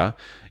Florida,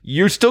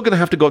 you're still going to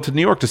have to go up to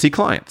New York to see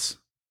clients.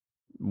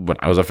 When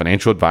I was a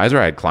financial advisor,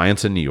 I had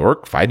clients in New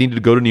York. If I needed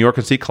to go to New York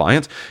and see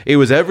clients, it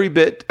was every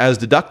bit as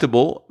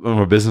deductible of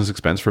a business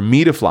expense for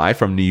me to fly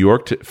from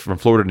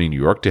Florida to New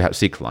York to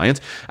see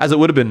clients as it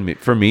would have been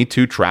for me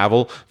to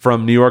travel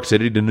from New York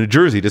City to New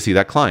Jersey to see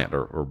that client,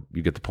 or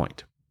you get the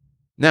point.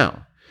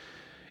 Now,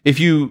 if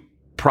you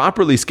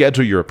properly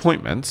schedule your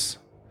appointments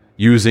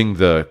using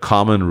the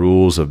common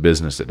rules of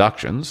business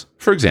deductions.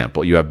 For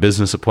example, you have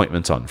business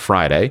appointments on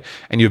Friday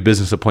and you have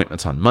business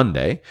appointments on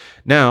Monday.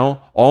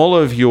 Now, all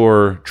of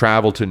your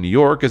travel to New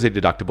York is a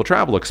deductible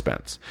travel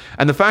expense.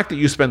 And the fact that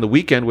you spend the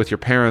weekend with your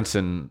parents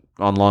on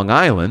Long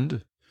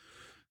Island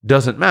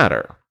doesn't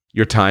matter.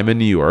 Your time in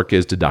New York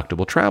is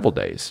deductible travel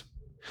days.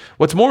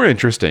 What's more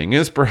interesting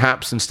is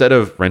perhaps instead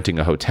of renting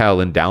a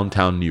hotel in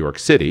downtown New York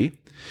City,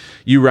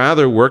 You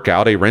rather work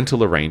out a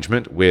rental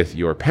arrangement with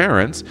your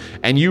parents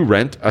and you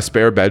rent a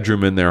spare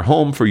bedroom in their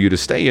home for you to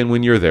stay in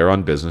when you're there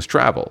on business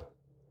travel.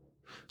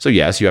 So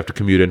yes, you have to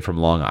commute in from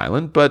Long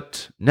Island,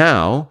 but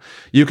now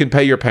you can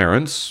pay your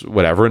parents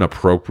whatever an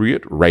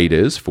appropriate rate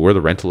is for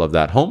the rental of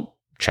that home.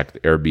 Check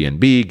the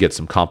Airbnb, get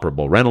some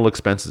comparable rental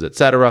expenses,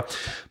 etc.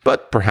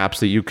 But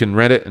perhaps that you can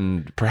rent it,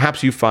 and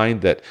perhaps you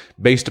find that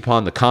based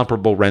upon the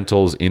comparable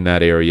rentals in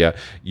that area,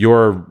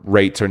 your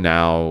rates are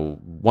now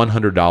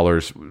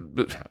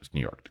 $100. New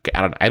York,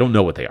 I don't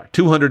know what they are.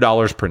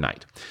 $200 per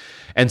night,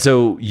 and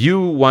so you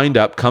wind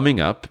up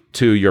coming up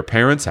to your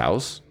parents'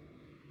 house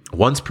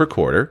once per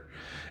quarter,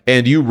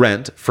 and you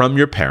rent from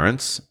your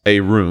parents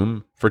a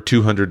room for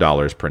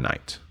 $200 per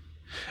night,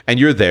 and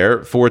you're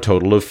there for a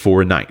total of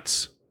 4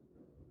 nights.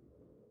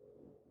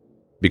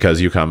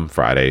 Because you come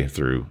Friday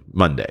through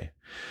Monday.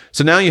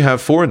 So now you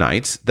have 4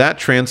 nights. That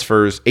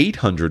transfers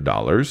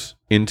 $800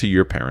 into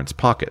your parents'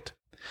 pocket.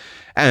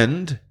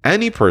 And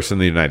any person in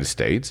the United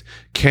States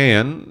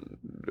can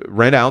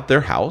rent out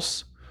their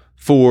house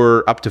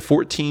for up to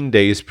 14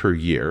 days per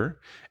year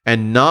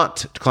and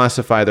not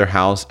classify their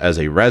house as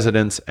a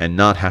residence and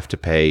not have to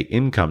pay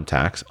income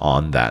tax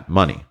on that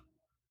money.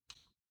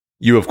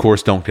 You, of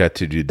course, don't get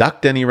to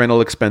deduct any rental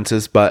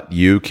expenses, but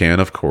you can,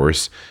 of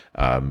course,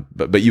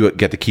 but you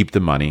get to keep the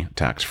money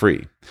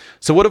tax-free.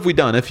 So what have we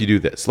done if you do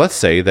this? Let's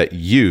say that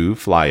you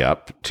fly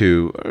up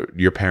to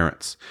your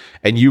parents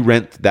and you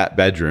rent that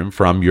bedroom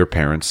from your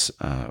parents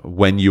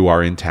when you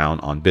are in town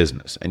on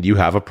business, and you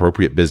have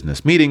appropriate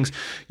business meetings.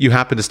 You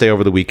happen to stay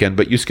over the weekend,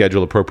 but you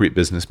schedule appropriate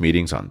business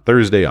meetings on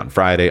Thursday, on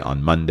Friday,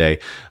 on Monday,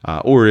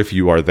 or if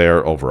you are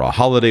there over a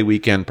holiday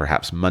weekend,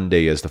 perhaps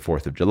Monday is the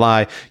 4th of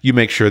July, you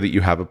make sure that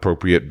you have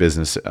appropriate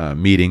business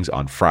meetings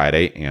on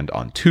Friday and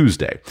on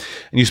Tuesday,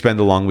 and you spend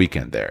a long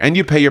weekend there, and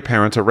you pay your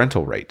parents a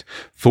rental rate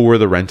for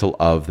the rental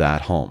of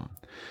that home.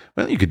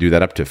 Well, you could do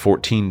that up to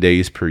 14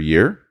 days per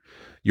year.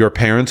 Your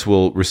parents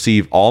will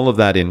receive all of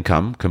that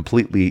income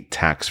completely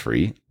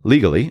tax-free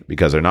legally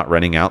because they're not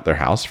renting out their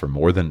house for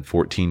more than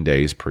 14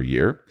 days per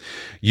year.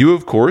 You,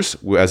 of course,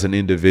 as an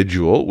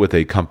individual with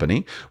a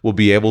company, will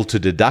be able to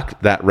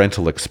deduct that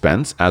rental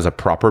expense as a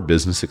proper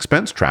business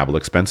expense, travel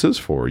expenses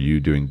for you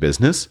doing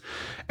business.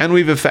 And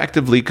we've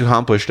effectively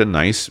accomplished a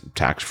nice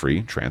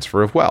tax-free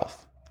transfer of wealth.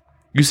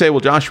 You say, well,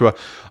 Joshua,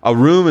 a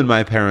room in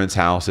my parents'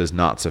 house is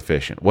not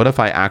sufficient. What if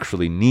I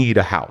actually need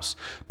a house?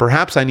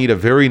 Perhaps I need a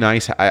very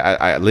nice,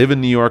 I live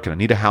in New York and I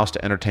need a house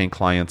to entertain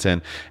clients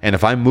in. And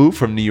if I move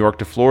from New York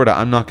to Florida,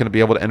 I'm not going to be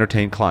able to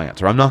entertain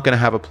clients, or I'm not going to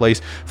have a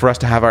place for us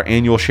to have our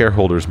annual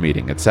shareholders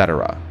meeting,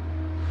 etc.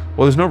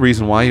 Well, there's no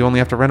reason why you only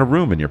have to rent a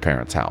room in your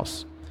parents'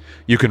 house.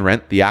 You can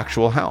rent the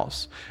actual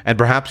house. And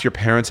perhaps your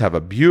parents have a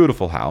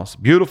beautiful house,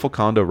 beautiful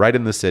condo right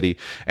in the city.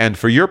 And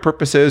for your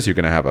purposes, you're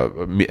going to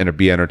have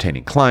be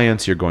entertaining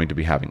clients. You're going to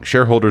be having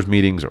shareholders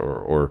meetings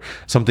or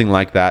something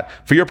like that.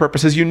 For your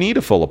purposes, you need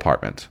a full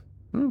apartment.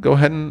 Go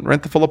ahead and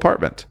rent the full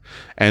apartment.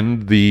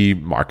 And the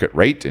market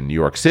rate in New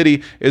York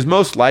City is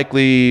most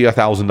likely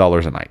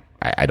 $1,000 a night.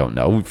 I don't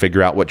know.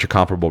 Figure out what your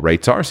comparable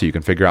rates are so you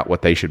can figure out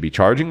what they should be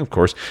charging. Of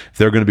course, if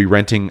they're going to be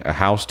renting a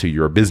house to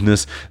your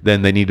business,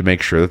 then they need to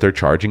make sure that they're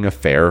charging a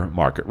fair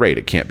market rate.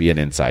 It can't be an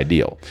inside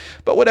deal.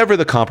 But whatever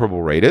the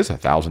comparable rate is,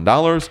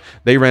 $1,000,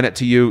 they rent it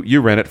to you. You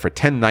rent it for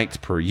 10 nights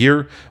per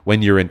year.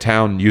 When you're in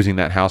town using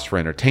that house for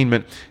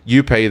entertainment,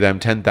 you pay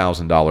them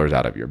 $10,000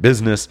 out of your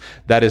business.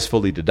 That is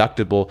fully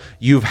deductible.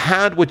 You've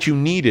had what you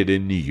needed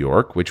in New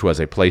York, which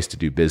was a place to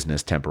do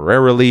business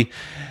temporarily,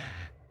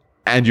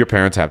 and your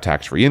parents have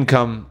tax-free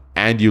income,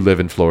 and you live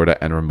in Florida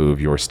and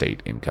remove your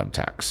state income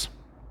tax.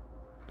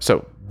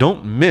 So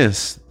don't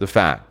miss the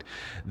fact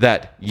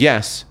that,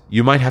 yes,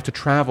 you might have to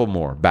travel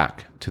more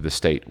back to the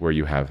state where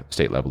you have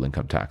state-level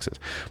income taxes.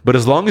 But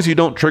as long as you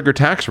don't trigger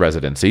tax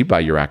residency by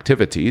your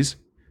activities,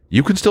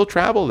 you can still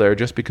travel there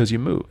just because you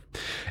move.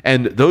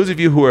 And those of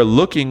you who are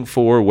looking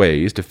for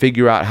ways to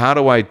figure out how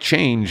do I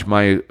change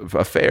my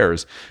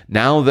affairs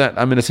now that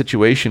I'm in a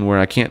situation where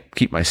I can't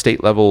keep my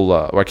state level,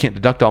 or I can't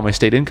deduct all my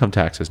state income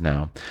taxes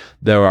now,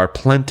 there are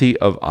plenty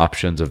of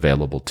options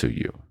available to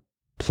you.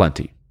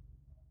 Plenty.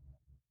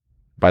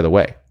 By the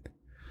way,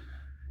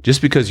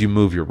 just because you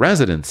move your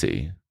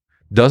residency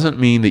doesn't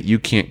mean that you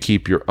can't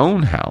keep your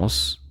own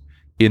house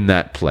in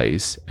that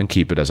place and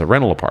keep it as a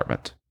rental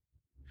apartment.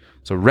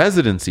 So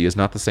residency is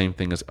not the same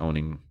thing as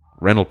owning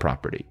rental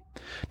property.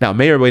 Now, it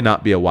may or may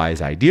not be a wise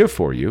idea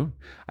for you.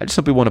 I just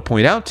simply want to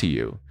point out to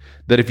you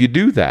that if you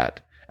do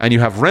that and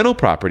you have rental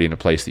property in a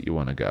place that you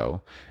want to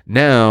go,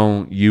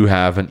 now you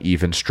have an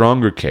even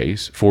stronger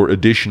case for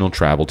additional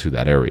travel to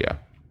that area.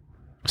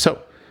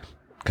 So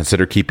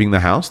consider keeping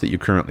the house that you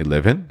currently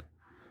live in,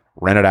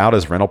 rent it out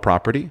as rental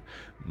property,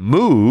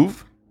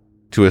 move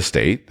to a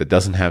state that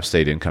doesn't have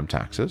state income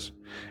taxes.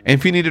 And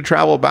if you need to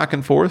travel back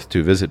and forth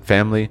to visit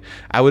family,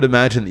 I would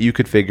imagine that you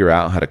could figure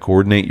out how to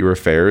coordinate your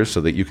affairs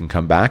so that you can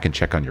come back and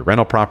check on your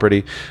rental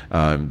property.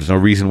 There's no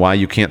reason why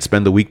you can't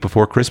spend the week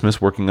before Christmas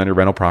working on your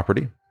rental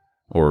property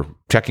or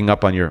checking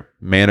up on your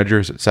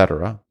managers,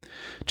 etc.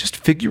 Just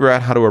figure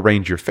out how to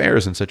arrange your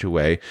fares in such a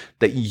way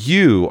that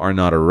you are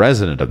not a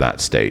resident of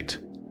that state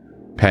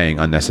paying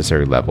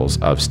unnecessary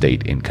levels of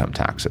state income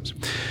taxes.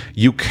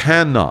 You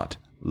cannot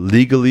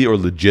legally or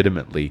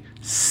legitimately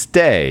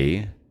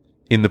stay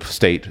in the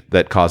state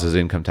that causes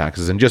income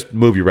taxes and just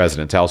move your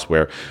residence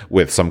elsewhere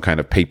with some kind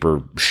of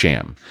paper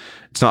sham.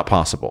 It's not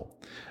possible.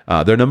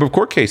 There are a number of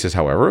court cases,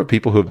 however, of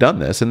people who have done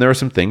this, and there are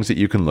some things that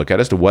you can look at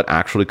as to what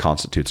actually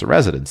constitutes a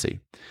residency.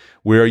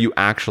 Where are you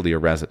actually a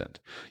resident?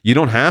 You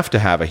don't have to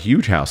have a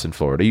huge house in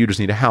Florida. You just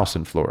need a house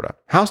in Florida.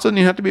 House doesn't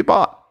even have to be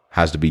bought.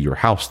 Has to be your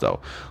house,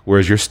 though.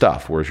 Where's your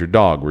stuff? Where's your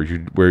dog?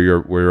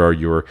 Where are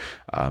your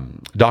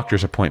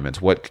doctor's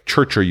appointments? What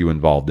church are you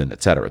involved in,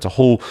 et cetera? It's a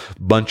whole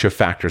bunch of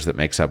factors that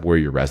makes up where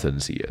your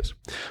residency is.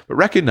 But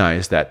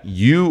recognize that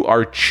you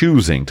are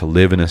choosing to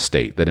live in a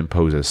state that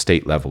imposes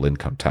state-level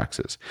income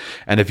taxes.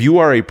 And if you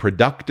are a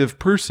productive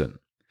person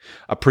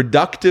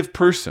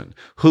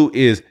who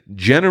is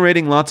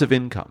generating lots of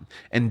income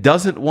and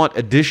doesn't want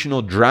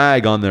additional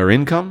drag on their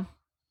income,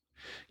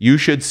 you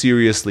should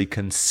seriously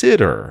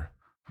consider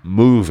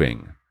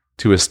moving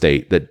to a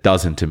state that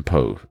doesn't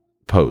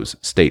impose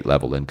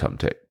state-level income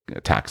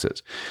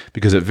taxes,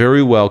 because it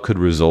very well could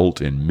result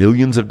in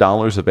millions of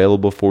dollars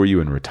available for you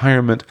in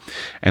retirement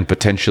and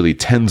potentially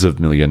tens of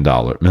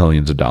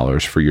millions of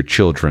dollars for your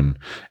children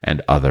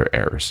and other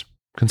heirs.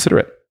 Consider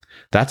it.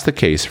 That's the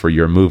case for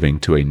your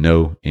moving to a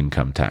no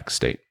income tax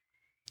state.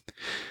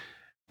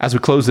 As we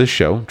close this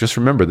show, just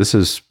remember this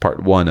is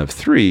part 1 of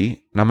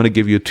 3, and I'm going to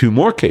give you 2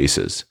 more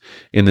cases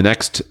in the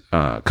next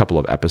couple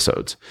of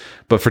episodes.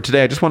 But for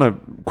today, I just want to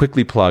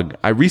quickly plug,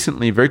 I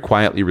recently very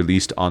quietly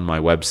released on my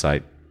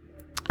website,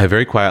 I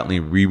very quietly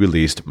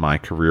re-released my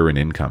career and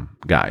income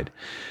guide.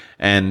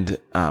 And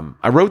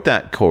I wrote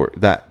that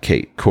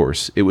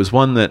course. It was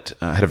one that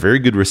had a very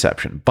good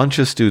reception. A bunch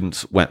of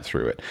students went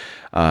through it,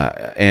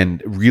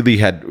 and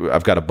really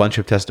I've got a bunch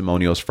of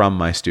testimonials from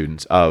my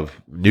students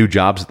of new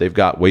jobs that they've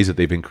got, ways that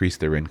they've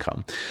increased their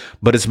income.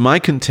 But it's my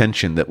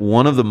contention that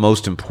one of the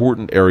most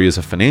important areas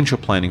of financial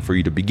planning for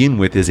you to begin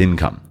with is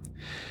income.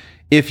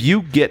 If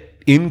you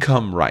get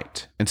income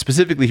right, and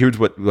specifically here's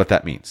what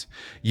that means.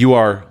 You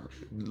are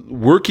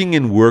working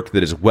in work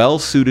that is well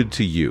suited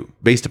to you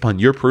based upon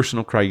your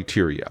personal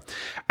criteria,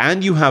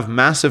 and you have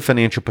massive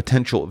financial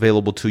potential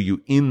available to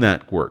you in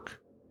that work,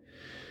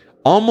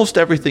 almost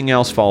everything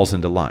else falls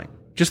into line.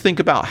 Just think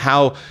about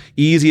how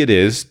easy it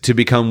is to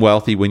become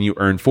wealthy when you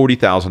earn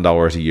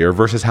 $40,000 a year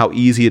versus how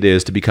easy it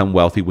is to become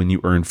wealthy when you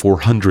earn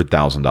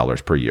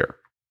 $400,000 per year.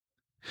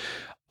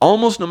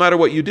 Almost no matter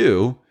what you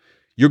do,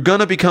 you're going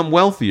to become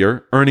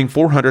wealthier earning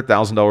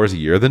 $400,000 a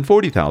year than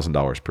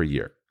 $40,000 per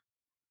year.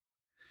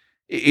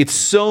 It's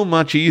so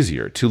much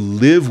easier to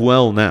live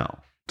well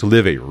now, to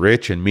live a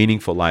rich and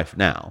meaningful life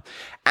now,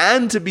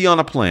 and to be on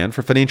a plan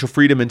for financial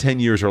freedom in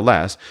 10 years or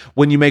less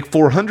when you make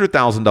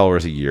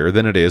 $400,000 a year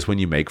than it is when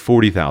you make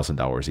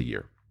 $40,000 a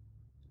year.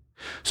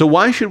 So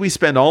why should we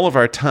spend all of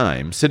our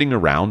time sitting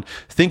around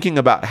thinking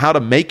about how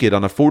to make it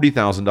on a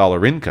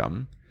 $40,000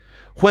 income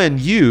when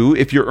you,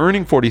 if you're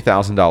earning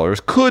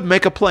 $40,000, could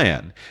make a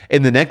plan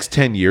in the next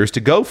 10 years to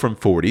go from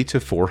 40 to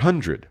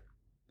 400?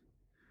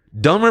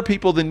 Dumber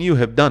people than you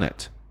have done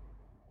it.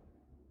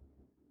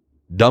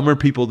 Dumber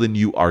people than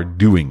you are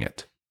doing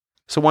it.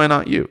 So why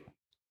not you?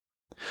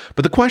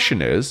 But the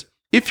question is,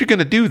 if you're going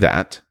to do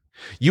that,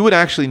 you would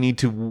actually need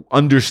to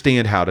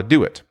understand how to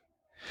do it.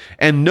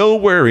 And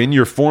nowhere in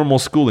your formal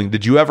schooling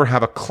did you ever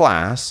have a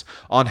class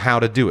on how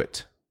to do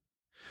it.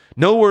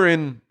 Nowhere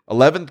in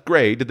 11th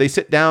grade did they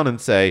sit down and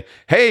say,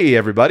 hey,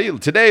 everybody,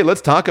 today let's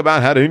talk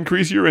about how to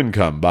increase your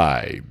income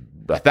by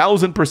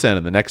 1,000%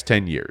 in the next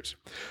 10 years.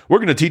 We're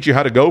going to teach you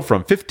how to go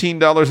from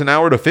 $15 an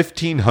hour to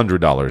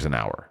 $1,500 an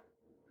hour.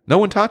 No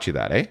one taught you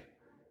that, eh?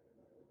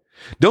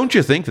 Don't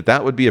you think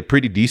that would be a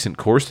pretty decent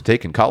course to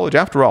take in college?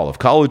 After all, if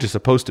college is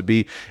supposed to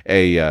be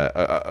a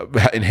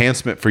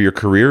enhancement for your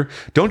career,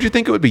 don't you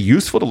think it would be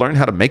useful to learn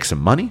how to make some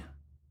money?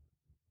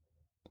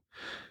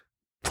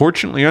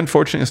 Fortunately or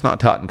unfortunately, it's not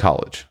taught in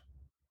college,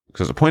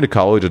 because the point of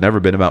college has never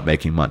been about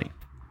making money.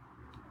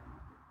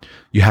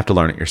 You have to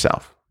learn it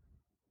yourself.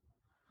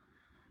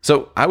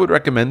 So I would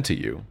recommend to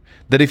you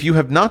that if you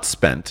have not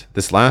spent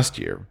this last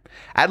year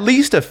at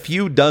least a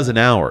few dozen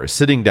hours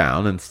sitting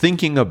down and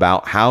thinking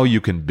about how you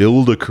can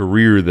build a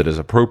career that is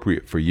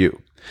appropriate for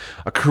you,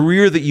 a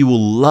career that you will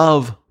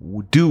love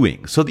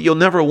doing so that you'll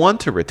never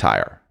want to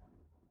retire,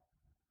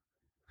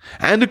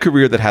 and a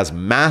career that has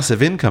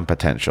massive income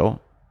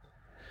potential,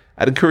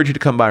 I'd encourage you to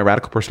come by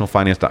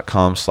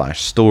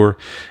radicalpersonalfinance.com/store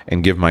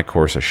and give my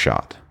course a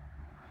shot.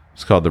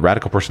 It's called the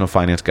Radical Personal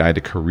Finance Guide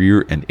to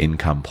Career and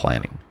Income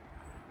Planning.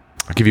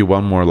 I'll give you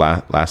one more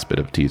last bit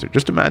of teaser.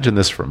 Just imagine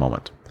this for a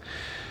moment.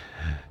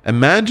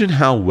 Imagine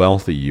how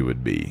wealthy you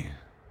would be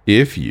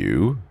if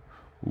you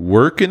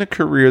work in a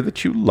career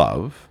that you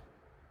love,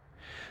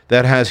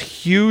 that has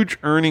huge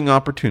earning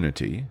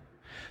opportunity,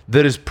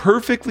 that is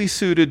perfectly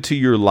suited to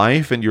your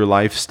life and your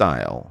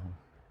lifestyle,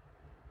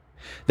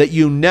 that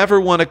you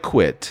never want to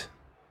quit,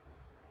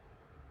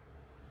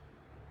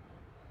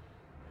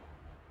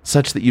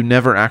 such that you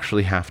never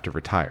actually have to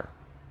retire.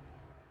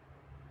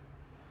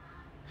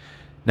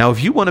 Now,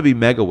 if you want to be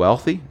mega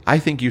wealthy, I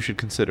think you should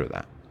consider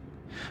that.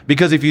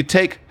 Because if you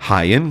take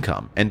high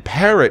income and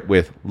pair it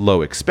with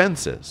low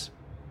expenses,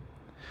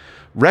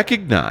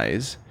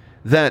 recognize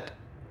that,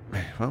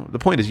 well, the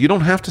point is you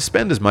don't have to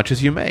spend as much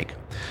as you make.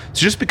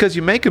 So just because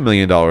you make $1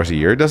 million a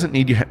year doesn't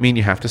mean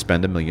you have to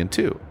spend $1 million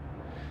too.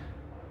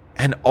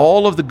 And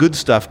all of the good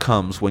stuff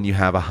comes when you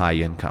have a high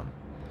income.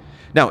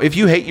 Now, if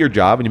you hate your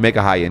job and you make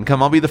a high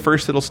income, I'll be the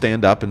first that'll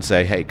stand up and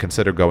say, hey,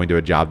 consider going to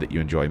a job that you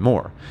enjoy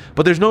more.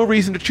 But there's no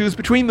reason to choose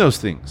between those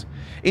things.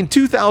 In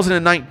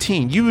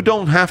 2019, you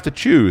don't have to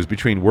choose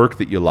between work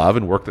that you love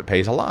and work that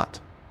pays a lot.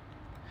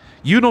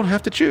 You don't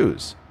have to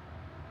choose.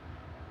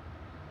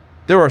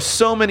 There are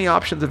so many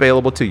options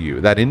available to you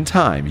that in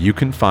time you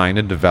can find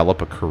and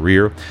develop a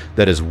career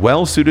that is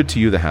well suited to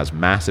you, that has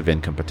massive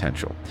income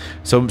potential.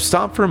 So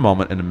stop for a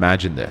moment and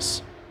imagine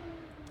this.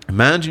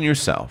 Imagine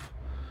yourself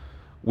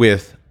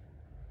with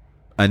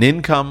an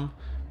income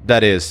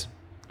that is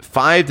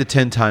 5 to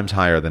 10 times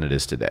higher than it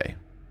is today.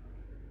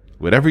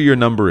 Whatever your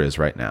number is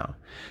right now,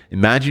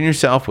 imagine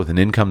yourself with an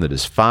income that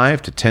is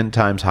 5 to 10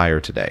 times higher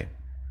today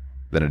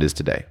than it is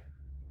today.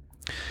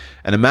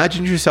 And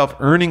imagine yourself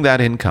earning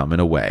that income in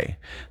a way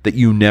that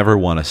you never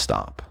want to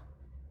stop.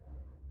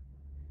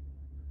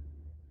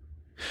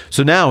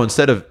 So now,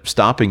 instead of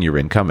stopping your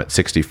income at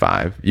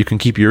 65, you can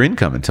keep your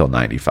income until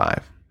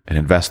 95 and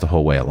invest the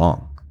whole way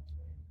along.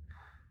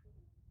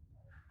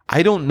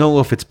 I don't know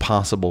if it's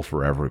possible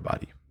for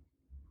everybody.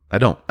 I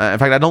don't. In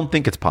fact, I don't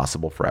think it's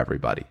possible for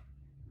everybody.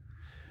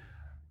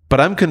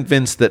 But I'm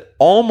convinced that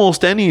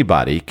almost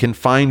anybody can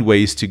find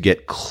ways to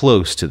get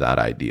close to that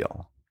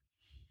ideal.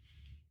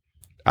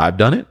 I've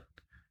done it,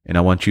 and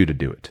I want you to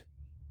do it.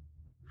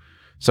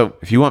 So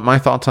if you want my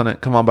thoughts on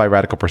it, come on by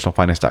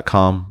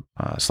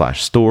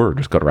radicalpersonalfinance.com/store, or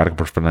just go to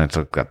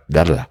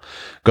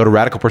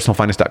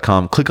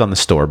radicalpersonalfinance.com, click on the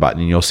store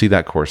button, and you'll see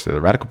that course there, the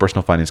Radical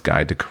Personal Finance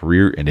Guide to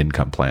Career and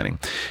Income Planning.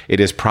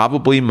 It is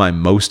probably my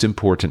most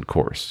important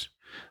course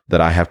that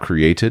I have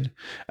created,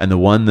 and the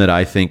one that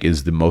I think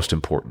is the most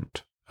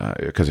important.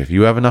 Because if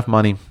you have enough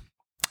money,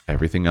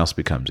 everything else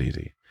becomes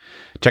easy.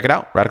 Check it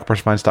out,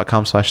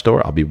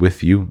 radicalpersonalfinance.com/store. I'll be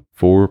with you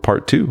for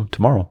part 2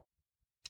 tomorrow.